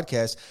his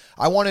podcast,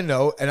 I want to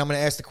know, and I'm going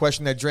to ask the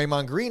question that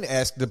Draymond Green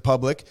asked the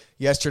public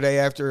yesterday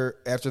after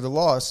the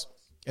loss.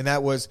 And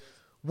that was,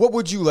 what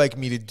would you like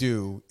me to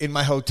do in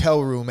my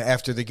hotel room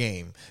after the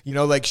game?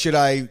 Should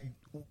I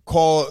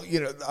call,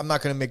 I'm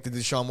not going to make the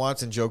Deshaun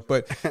Watson joke,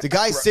 but the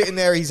guy's sitting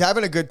there, he's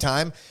having a good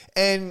time.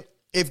 And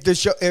if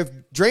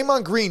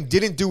Draymond Green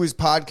didn't do his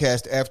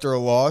podcast after a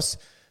loss,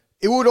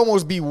 it would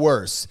almost be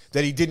worse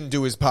that he didn't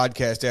do his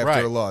podcast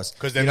after a loss.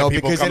 Because then it would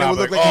look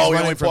like he's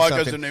running from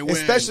something,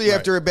 especially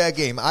after a bad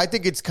game. I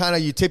think it's kind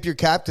of, you tip your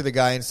cap to the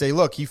guy and say,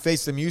 look, he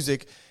faced the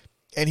music.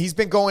 And he's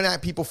been going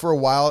at people for a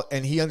while,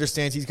 and he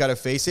understands he's got to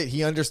face it.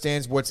 He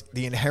understands what's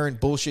the inherent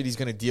bullshit he's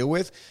going to deal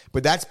with,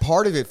 but that's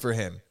part of it for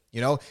him.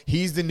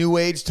 He's the new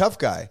age tough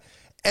guy.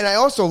 And I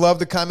also love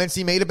the comments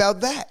he made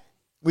about that,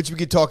 which we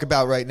could talk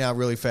about right now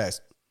really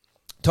fast.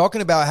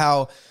 Talking about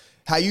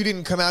how you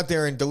didn't come out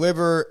there and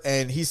deliver,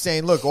 and he's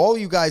saying, look, all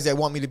you guys that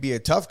want me to be a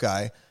tough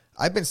guy,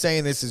 I've been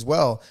saying this as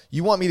well.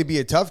 You want me to be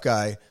a tough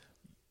guy,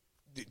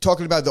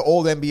 talking about the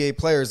old NBA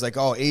players, like,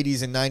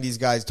 80s and 90s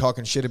guys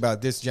talking shit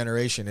about this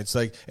generation. It's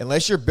like,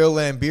 unless you're Bill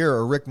Laimbeer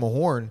or Rick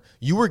Mahorn,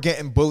 you were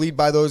getting bullied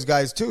by those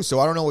guys too. So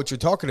I don't know what you're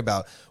talking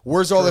about.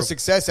 Where's all the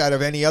success out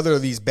of any other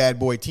of these bad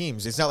boy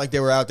teams? It's not like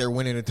they were out there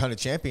winning a ton of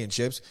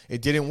championships.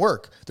 It didn't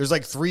work. There's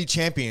like 3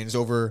 champions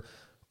over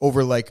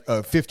like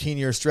a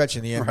 15-year stretch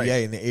in the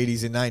NBA in the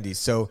 80s and 90s.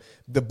 So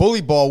the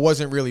bully ball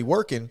wasn't really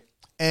working,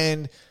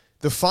 and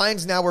the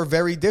fines now are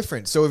very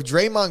different. So if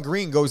Draymond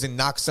Green goes and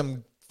knocks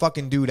some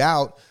fucking dude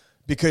out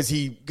because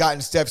he got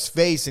in Steph's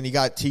face and he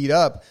got teed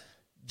up,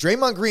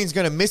 Draymond Green's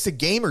going to miss a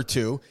game or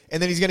two,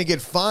 and then he's going to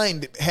get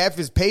fined half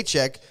his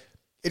paycheck.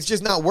 It's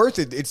just not worth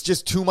it. It's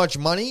just too much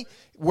money.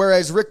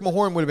 Whereas Rick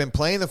Mahorn would have been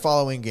playing the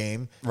following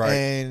game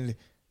and,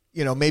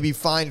 maybe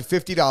fined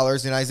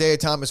 $50, and Isaiah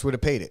Thomas would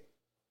have paid it.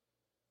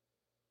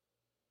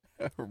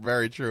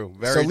 Very true.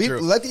 Very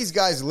true. Let these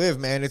guys live,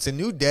 man. It's a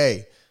new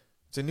day.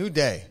 It's a new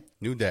day.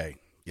 New day.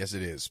 Yes,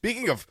 it is.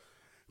 Speaking of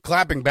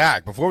clapping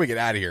back, before we get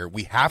out of here,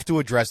 we have to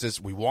address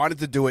this. We wanted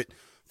to do it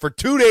for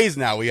 2 days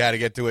now. We had to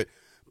get to it,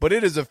 but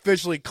it is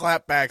officially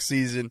clapback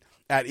season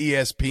at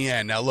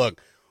ESPN. Now, look,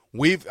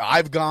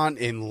 I've gone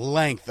in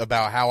length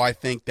about how I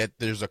think that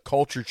there's a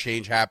culture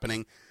change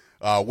happening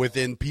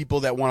within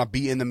people that want to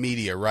be in the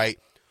media. Right?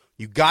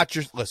 You got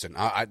your listen.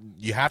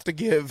 You have to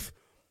give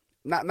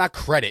not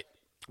credit,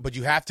 but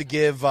you have to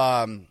give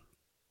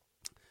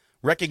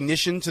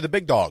recognition to the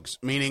big dogs,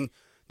 meaning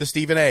the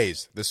Stephen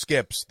A's, the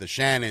Skips, the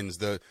Shannons,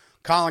 the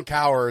Colin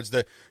Cowards,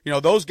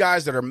 those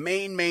guys that are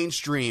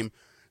mainstream,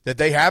 that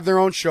they have their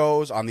own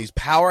shows on these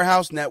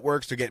powerhouse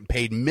networks. They're getting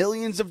paid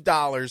millions of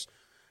dollars.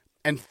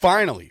 And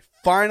finally,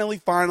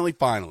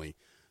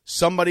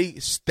 somebody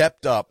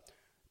stepped up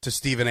to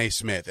Stephen A.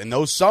 Smith. And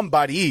those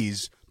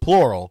somebodies,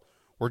 plural,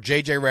 were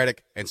J.J. Redick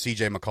and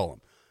C.J. McCollum.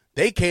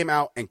 They came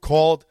out and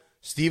called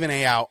Stephen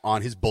A. out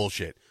on his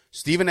bullshit.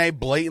 Stephen A.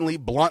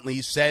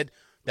 bluntly said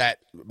that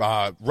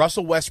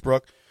Russell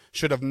Westbrook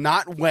should have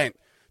not went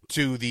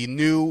to the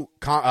new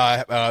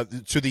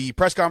to the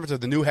press conference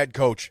of the new head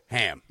coach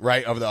Ham,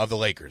 right, of the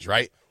Lakers,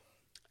 right?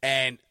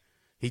 And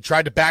he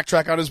tried to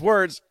backtrack on his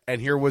words, and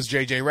here was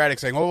J.J. Redick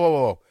saying,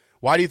 whoa.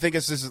 Why do you think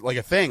this is like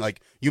a thing?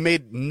 Like, you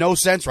made no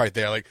sense right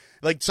there.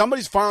 Like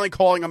somebody's finally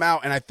calling him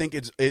out, and I think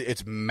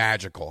it's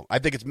magical. I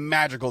think it's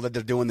magical that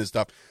they're doing this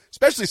stuff,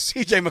 especially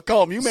C.J.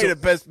 McCollum. You made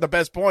the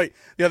best point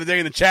the other day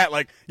in the chat.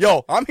 Like,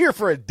 yo, I'm here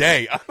for a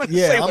day. I'm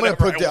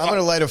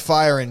gonna light a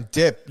fire and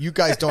dip. You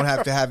guys don't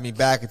have to have me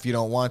back if you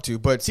don't want to.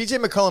 But C.J.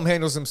 McCollum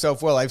handles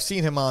himself well. I've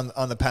seen him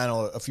on the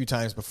panel a few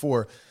times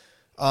before.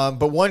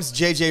 But once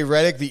J.J.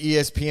 Redick, the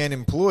ESPN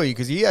employee,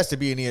 because he has to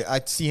be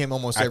I see him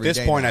almost every day. At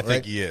this point, now, I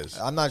think he is.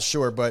 I'm not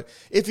sure, but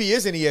if he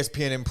is an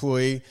ESPN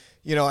employee,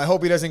 I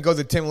hope he doesn't go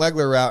the Tim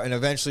Legler route and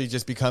eventually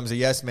just becomes a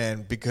yes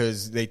man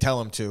because they tell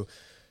him to.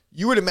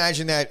 You would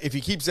imagine that if he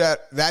keeps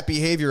that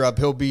behavior up,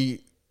 he'll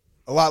be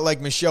a lot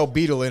like Michelle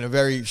Beadle in a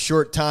very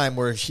short time,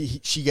 where he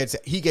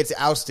gets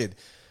ousted.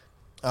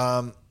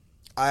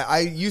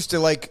 I used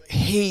to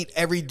hate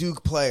every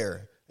Duke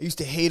player. I used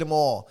to hate them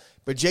all.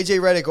 But J.J.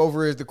 Redick,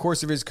 over the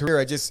course of his career,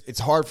 it's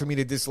hard for me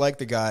to dislike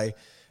the guy.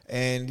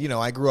 And,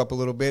 I grew up a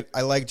little bit.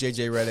 I like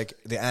J.J. Redick,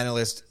 the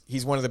analyst.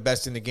 He's one of the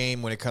best in the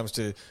game when it comes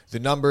to the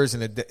numbers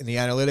and the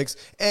analytics.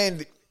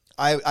 And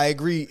I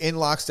agree in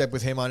lockstep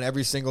with him on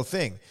every single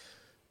thing,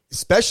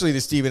 especially the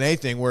Stephen A.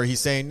 thing where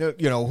he's saying,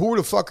 who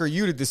the fuck are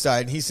you to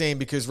decide? And he's saying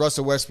because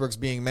Russell Westbrook's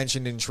being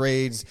mentioned in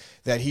trades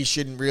that he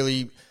shouldn't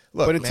really –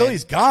 Look, but until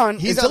he's gone,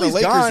 he's on the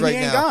Lakers right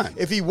now.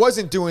 If he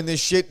wasn't doing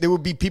this shit, there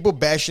would be people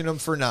bashing him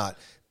for not.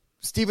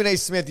 Stephen A.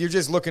 Smith, you're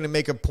just looking to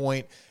make a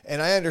point,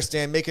 and I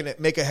understand make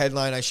a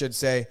headline, I should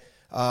say.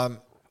 And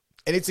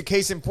it's a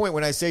case in point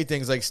when I say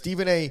things like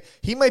Stephen A.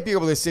 He might be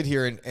able to sit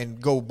here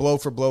and go blow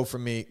for blow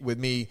with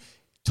me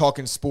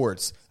talking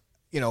sports.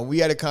 We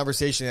had a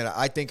conversation that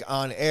I think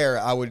on air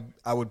I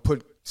would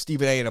put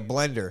Stephen A. in a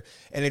blender,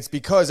 and it's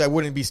because I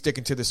wouldn't be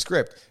sticking to the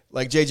script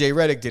like J.J.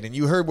 Redick did. And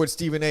you heard what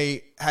Stephen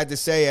A. had to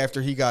say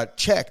after he got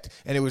checked,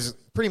 and it was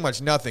pretty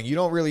much nothing. You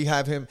don't really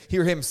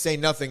hear him say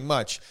nothing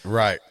much.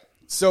 Right.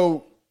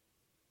 So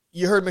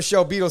you heard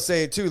Michelle Beadle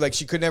say it too, like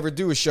she could never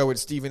do a show with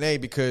Stephen A.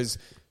 because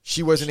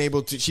she wasn't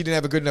able to. She didn't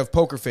have a good enough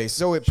poker face.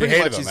 So it pretty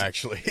much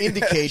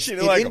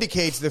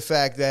indicates the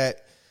fact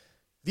that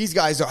these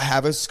guys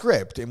have a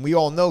script, and we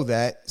all know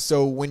that.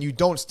 So when you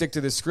don't stick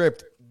to the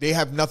script, they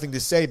have nothing to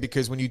say,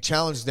 because when you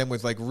challenge them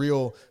with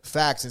real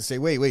facts and say,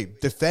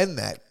 wait, defend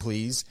that,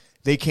 please,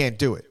 they can't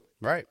do it.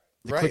 Right.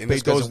 Right. And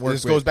this goes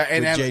back.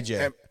 And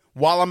JJ. And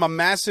while I'm a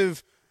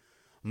massive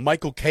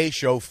Michael K.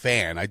 Show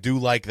fan, I do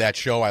like that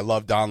show. I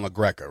love Don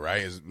LaGreca,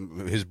 right?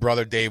 His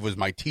brother Dave was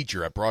my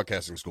teacher at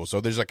broadcasting school,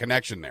 so there's a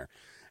connection there.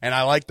 And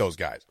I like those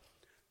guys.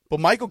 But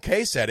Michael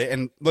K. said it,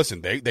 and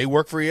listen, they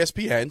work for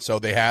ESPN, so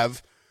they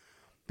have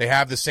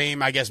the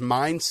same, I guess,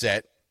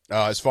 mindset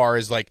as far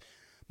as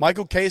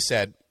Michael K.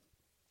 said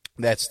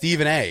that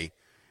Stephen A.,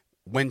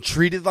 when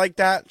treated like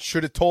that,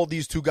 should have told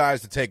these two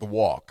guys to take a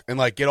walk and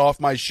get off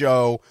my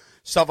show,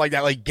 stuff like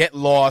that, get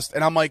lost.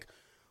 And I'm like,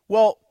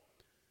 well,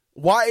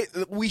 why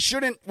we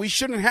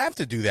shouldn't have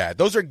to do that.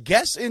 Those are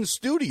guests in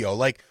studio.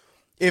 Like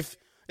if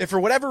for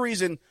whatever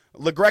reason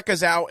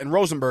LaGreca's out and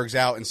Rosenberg's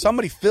out and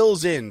somebody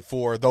fills in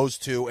for those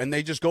two and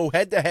they just go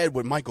head to head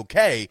with Michael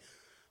Kay,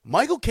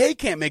 Michael Kay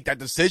can't make that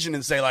decision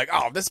and say like,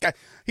 oh, this guy,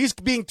 he's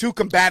being too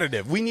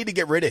combative. We need to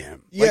get rid of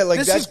him. Yeah, like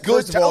this that's is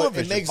good first of all,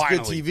 television. it makes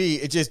finally. good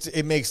TV.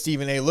 It makes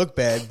Stephen A. look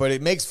bad, but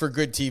it makes for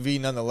good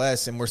TV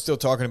nonetheless. And we're still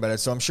talking about it,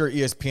 so I'm sure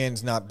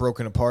ESPN's not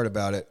broken apart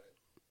about it.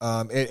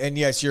 And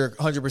yes, you're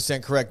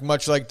 100% correct.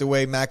 Much like the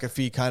way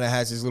McAfee kind of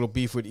has his little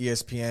beef with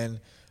ESPN.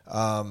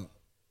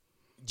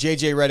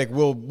 JJ Redick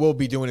will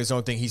be doing his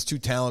own thing. He's too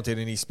talented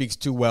and he speaks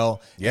too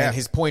well. Yeah. And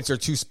his points are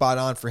too spot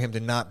on for him to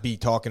not be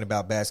talking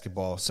about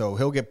basketball. So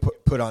he'll get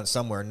put on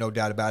somewhere, no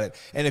doubt about it.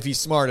 And if he's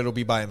smart, it'll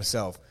be by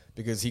himself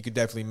because he could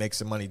definitely make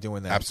some money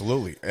doing that.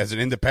 Absolutely. As an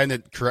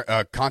independent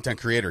content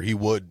creator, he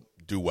would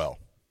do well.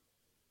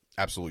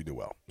 Absolutely do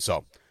well.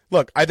 So,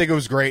 look, I think it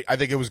was great. I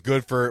think it was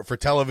good for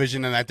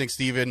television, and I think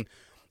Stephen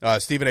A.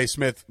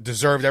 Smith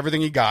deserved everything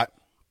he got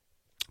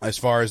as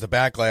far as the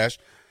backlash.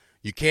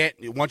 You can't,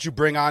 once you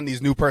bring on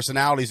these new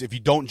personalities, if you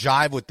don't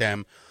jive with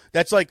them,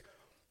 that's like,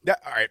 that.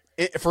 All right,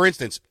 for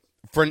instance,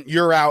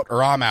 you're out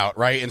or I'm out,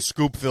 right, and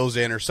Scoop fills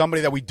in, or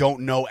somebody that we don't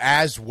know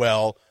as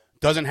well,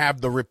 doesn't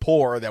have the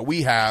rapport that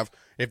we have,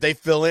 if they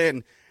fill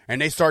in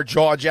and they start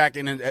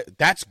jaw-jacking, and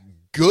that's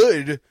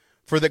good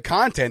for the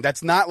content.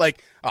 That's not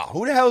like, oh,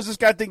 who the hell does this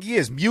guy think he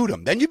is? Mute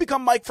him. Then you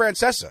become Mike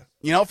Francesa.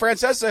 You know,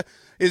 Francesa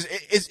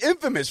is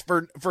infamous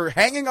for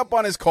hanging up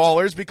on his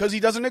callers because he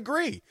doesn't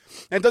agree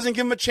and doesn't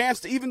give him a chance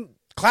to even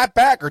clap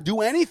back or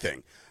do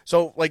anything.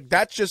 So, like,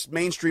 that's just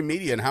mainstream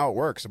media and how it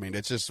works. I mean,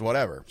 it's just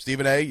whatever.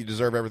 Stephen A., you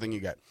deserve everything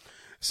you get.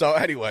 So,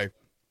 anyway,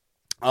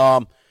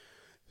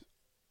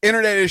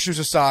 internet issues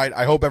aside,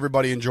 I hope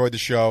everybody enjoyed the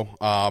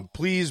show.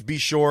 Please be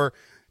sure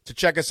to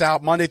check us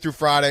out Monday through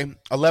Friday,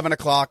 11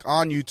 o'clock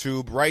on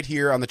YouTube, right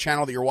here on the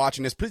channel that you're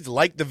watching this. Please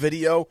like the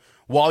video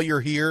while you're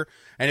here.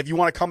 And if you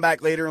want to come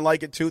back later and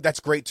like it too, that's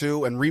great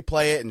too. And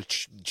replay it and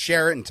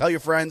share it and tell your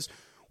friends.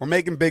 We're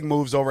making big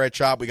moves over at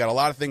Chop. We got a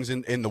lot of things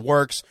in the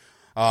works.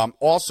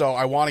 Also,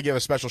 I want to give a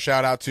special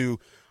shout out to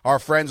our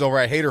friends over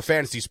at Hater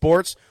Fantasy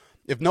Sports.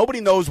 If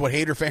nobody knows what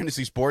Hater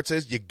Fantasy Sports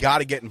is, you got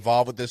to get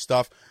involved with this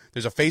stuff.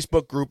 There's a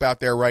Facebook group out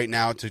there right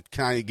now to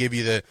kind of give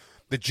you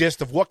the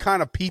gist of what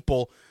kind of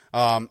people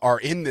are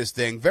in this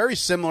thing. Very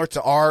similar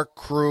to our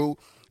crew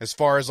as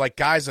far as like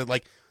guys that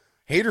like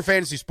Hater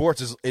Fantasy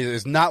Sports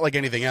is not like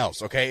anything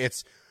else, okay?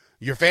 It's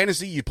your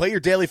fantasy, you play your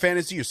daily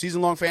fantasy, your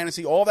season-long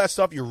fantasy, all that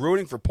stuff, you're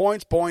rooting for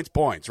points,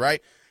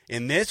 right?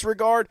 In this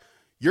regard,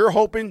 you're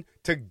hoping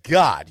to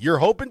God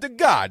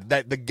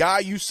that the guy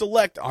you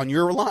select on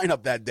your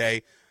lineup that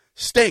day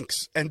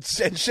stinks and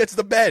shits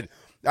the bed.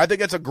 I think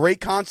that's a great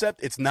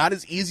concept. It's not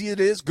as easy as it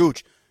is.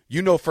 Gooch,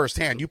 you know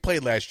firsthand. You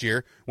played last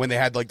year when they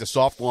had like the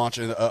soft launch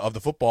of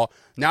the football.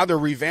 Now they're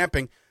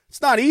revamping.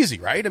 It's not easy,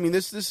 right? I mean,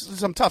 this is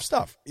some tough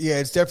stuff. Yeah,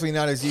 it's definitely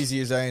not as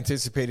easy as I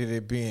anticipated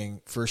it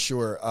being, for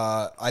sure.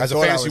 As a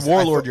fantasy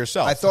warlord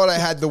yourself. I thought I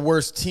had the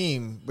worst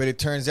team, but it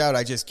turns out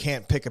I just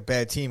can't pick a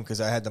bad team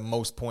because I had the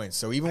most points.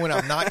 So even when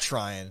I'm not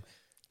trying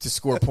to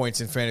score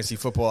points in fantasy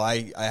football,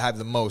 I have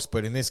the most.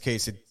 But in this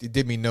case, it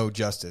did me no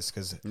justice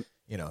because,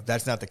 you know,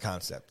 that's not the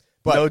concept.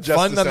 But no justice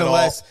fun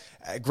nonetheless,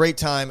 at all. Great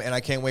time, and I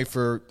can't wait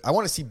I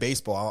want to see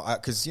baseball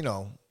because, you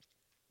know,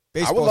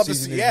 baseball I would love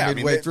season to see, is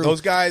midway through.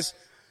 Those guys,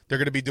 they're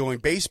going to be doing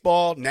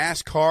baseball,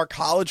 NASCAR,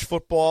 college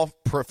football,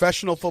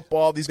 professional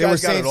football. These They were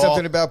guys got saying it all.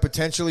 something about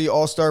potentially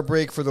all-star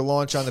break for the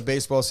launch on the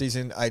baseball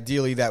season.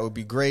 Ideally, that would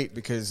be great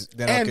because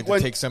then I'll get to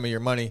take some of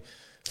your money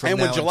from and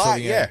now when July,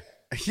 until the end.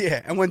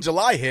 Yeah, and when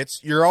July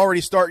hits,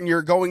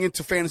 you're going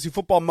into fantasy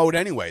football mode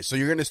anyway. So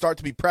you're going to start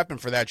to be prepping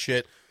for that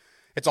shit.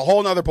 It's a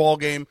whole nother ball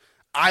game.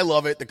 I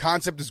love it. The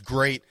concept is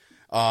great,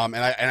 and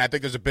I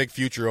think there's a big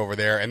future over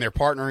there. And they're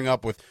partnering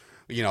up with,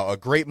 you know, a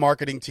great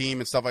marketing team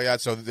and stuff like that.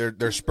 So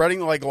they're spreading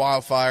like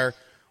wildfire.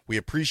 We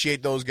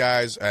appreciate those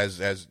guys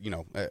as you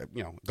know,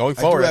 going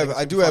forward.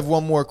 I do have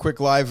one more quick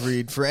live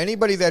read for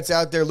anybody that's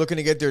out there looking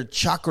to get their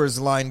chakras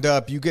lined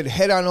up. You could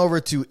head on over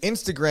to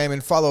Instagram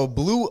and follow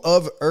Blue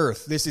of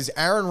Earth. This is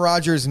Aaron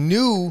Rodgers'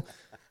 new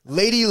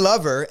lady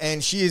lover,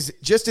 and she is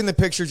just in the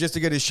picture just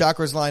to get his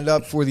chakras lined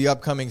up for the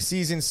upcoming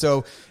season.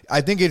 So I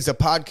think it's a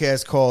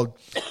podcast called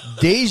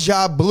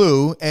Deja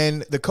Blue,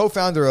 and the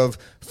co-founder of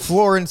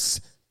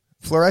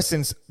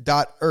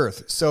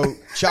Fluorescence.earth. So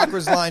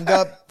chakras lined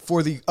up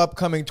for the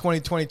upcoming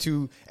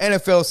 2022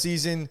 NFL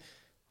season.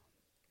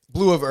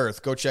 Blue of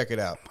Earth. Go check it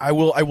out. I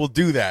will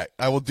do that.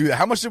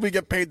 How much did we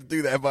get paid to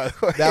do that, by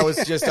the way? That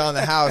was just on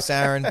the house,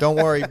 Aaron. Don't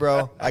worry,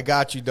 bro. I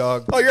got you,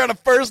 dog. Oh, you're on a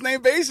first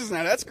name basis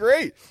now. That's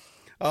great.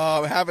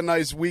 Have a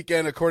nice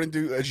weekend, according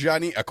to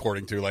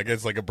Janine. Like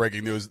it's like a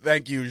breaking news.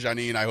 Thank you,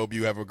 Janine. I hope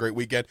you have a great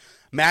weekend.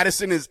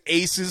 Madison is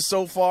aces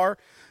so far.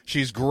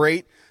 She's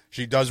great.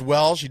 She does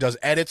well. She does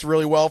edits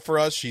really well for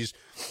us. She's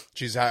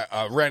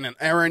ran an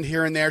errand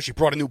here and there. She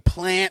brought a new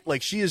plant.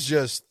 Like she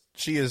is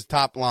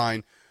top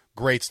line.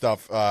 Great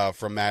stuff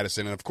from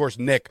Madison. And of course,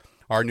 Nick,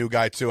 our new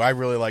guy too. I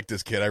really like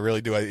this kid. I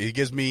really do. He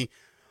gives me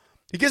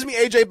He gives me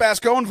AJ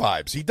Bascone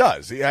vibes. He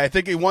does. I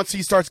think once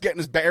he starts getting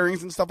his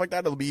bearings and stuff like that,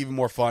 it'll be even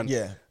more fun.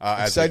 Yeah, as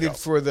we excited go.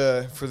 for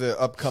the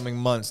upcoming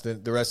months, the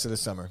rest of the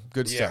summer.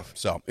 Good stuff.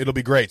 So it'll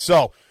be great.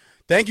 So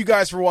thank you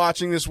guys for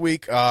watching this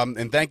week,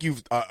 and thank you.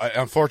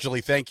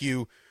 Unfortunately, thank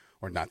you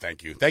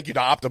to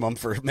Optimum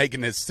for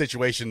making this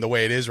situation the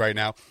way it is right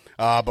now.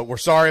 But we're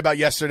sorry about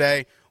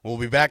yesterday. We'll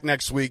be back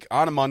next week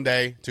on a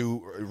Monday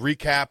to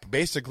recap.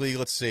 Basically,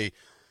 let's see.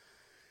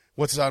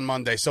 What's on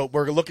Monday? So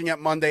we're looking at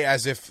Monday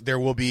as if there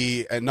will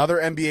be another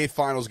NBA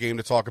Finals game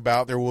to talk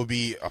about. There will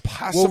be a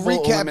possible We'll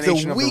recap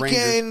elimination the of the Rangers.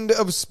 weekend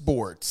of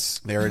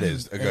sports. There it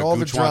is. And all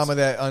the Gooch drama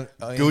wants,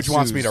 that Gooch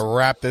wants me ensues. to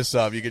wrap this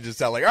up. You could just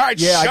tell, like, all right,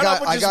 Yeah, shut up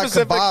with I your got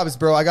specific. kebabs,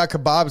 bro. I got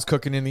kebabs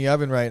cooking in the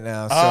oven right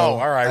now. So Oh,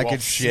 all right. I Well, can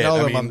shit. smell I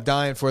them. mean- I'm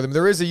dying for them.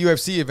 There is a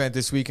UFC event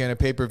this weekend, a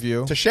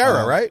pay-per-view.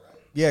 Teixeira, right?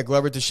 Yeah,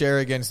 Glover Teixeira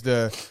against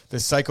the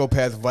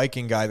psychopath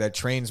Viking guy that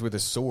trains with a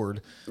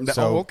sword.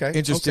 So okay.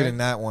 interested Okay. in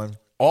that one.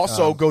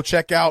 Also, go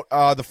check out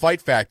the Fight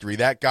Factory.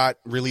 That got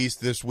released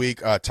this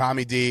week.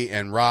 Tommy D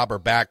and Rob are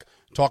back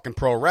talking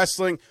pro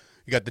wrestling.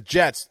 You got the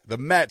Jets, the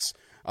Mets.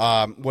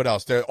 What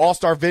else? The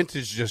All-Star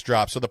Vintage just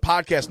dropped. So the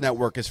podcast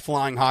network is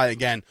flying high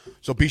again.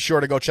 So be sure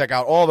to go check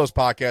out all those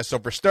podcasts. So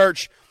for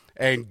Sturch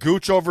and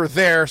Gooch over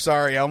there,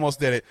 sorry, I almost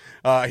did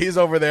it. He's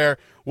over there.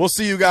 We'll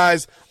see you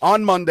guys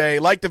on Monday.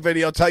 Like the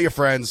video, tell your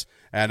friends,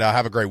 and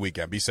have a great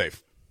weekend. Be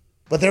safe.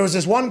 But there was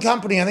this one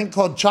company, I think,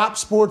 called Chop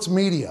Sports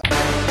Media.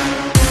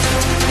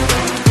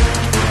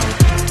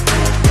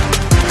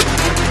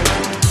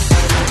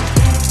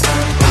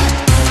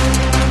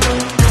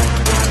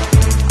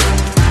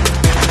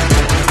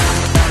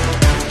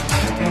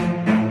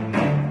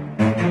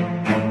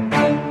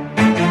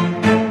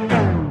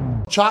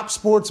 Chop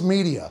Sports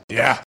Media.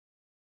 Yeah.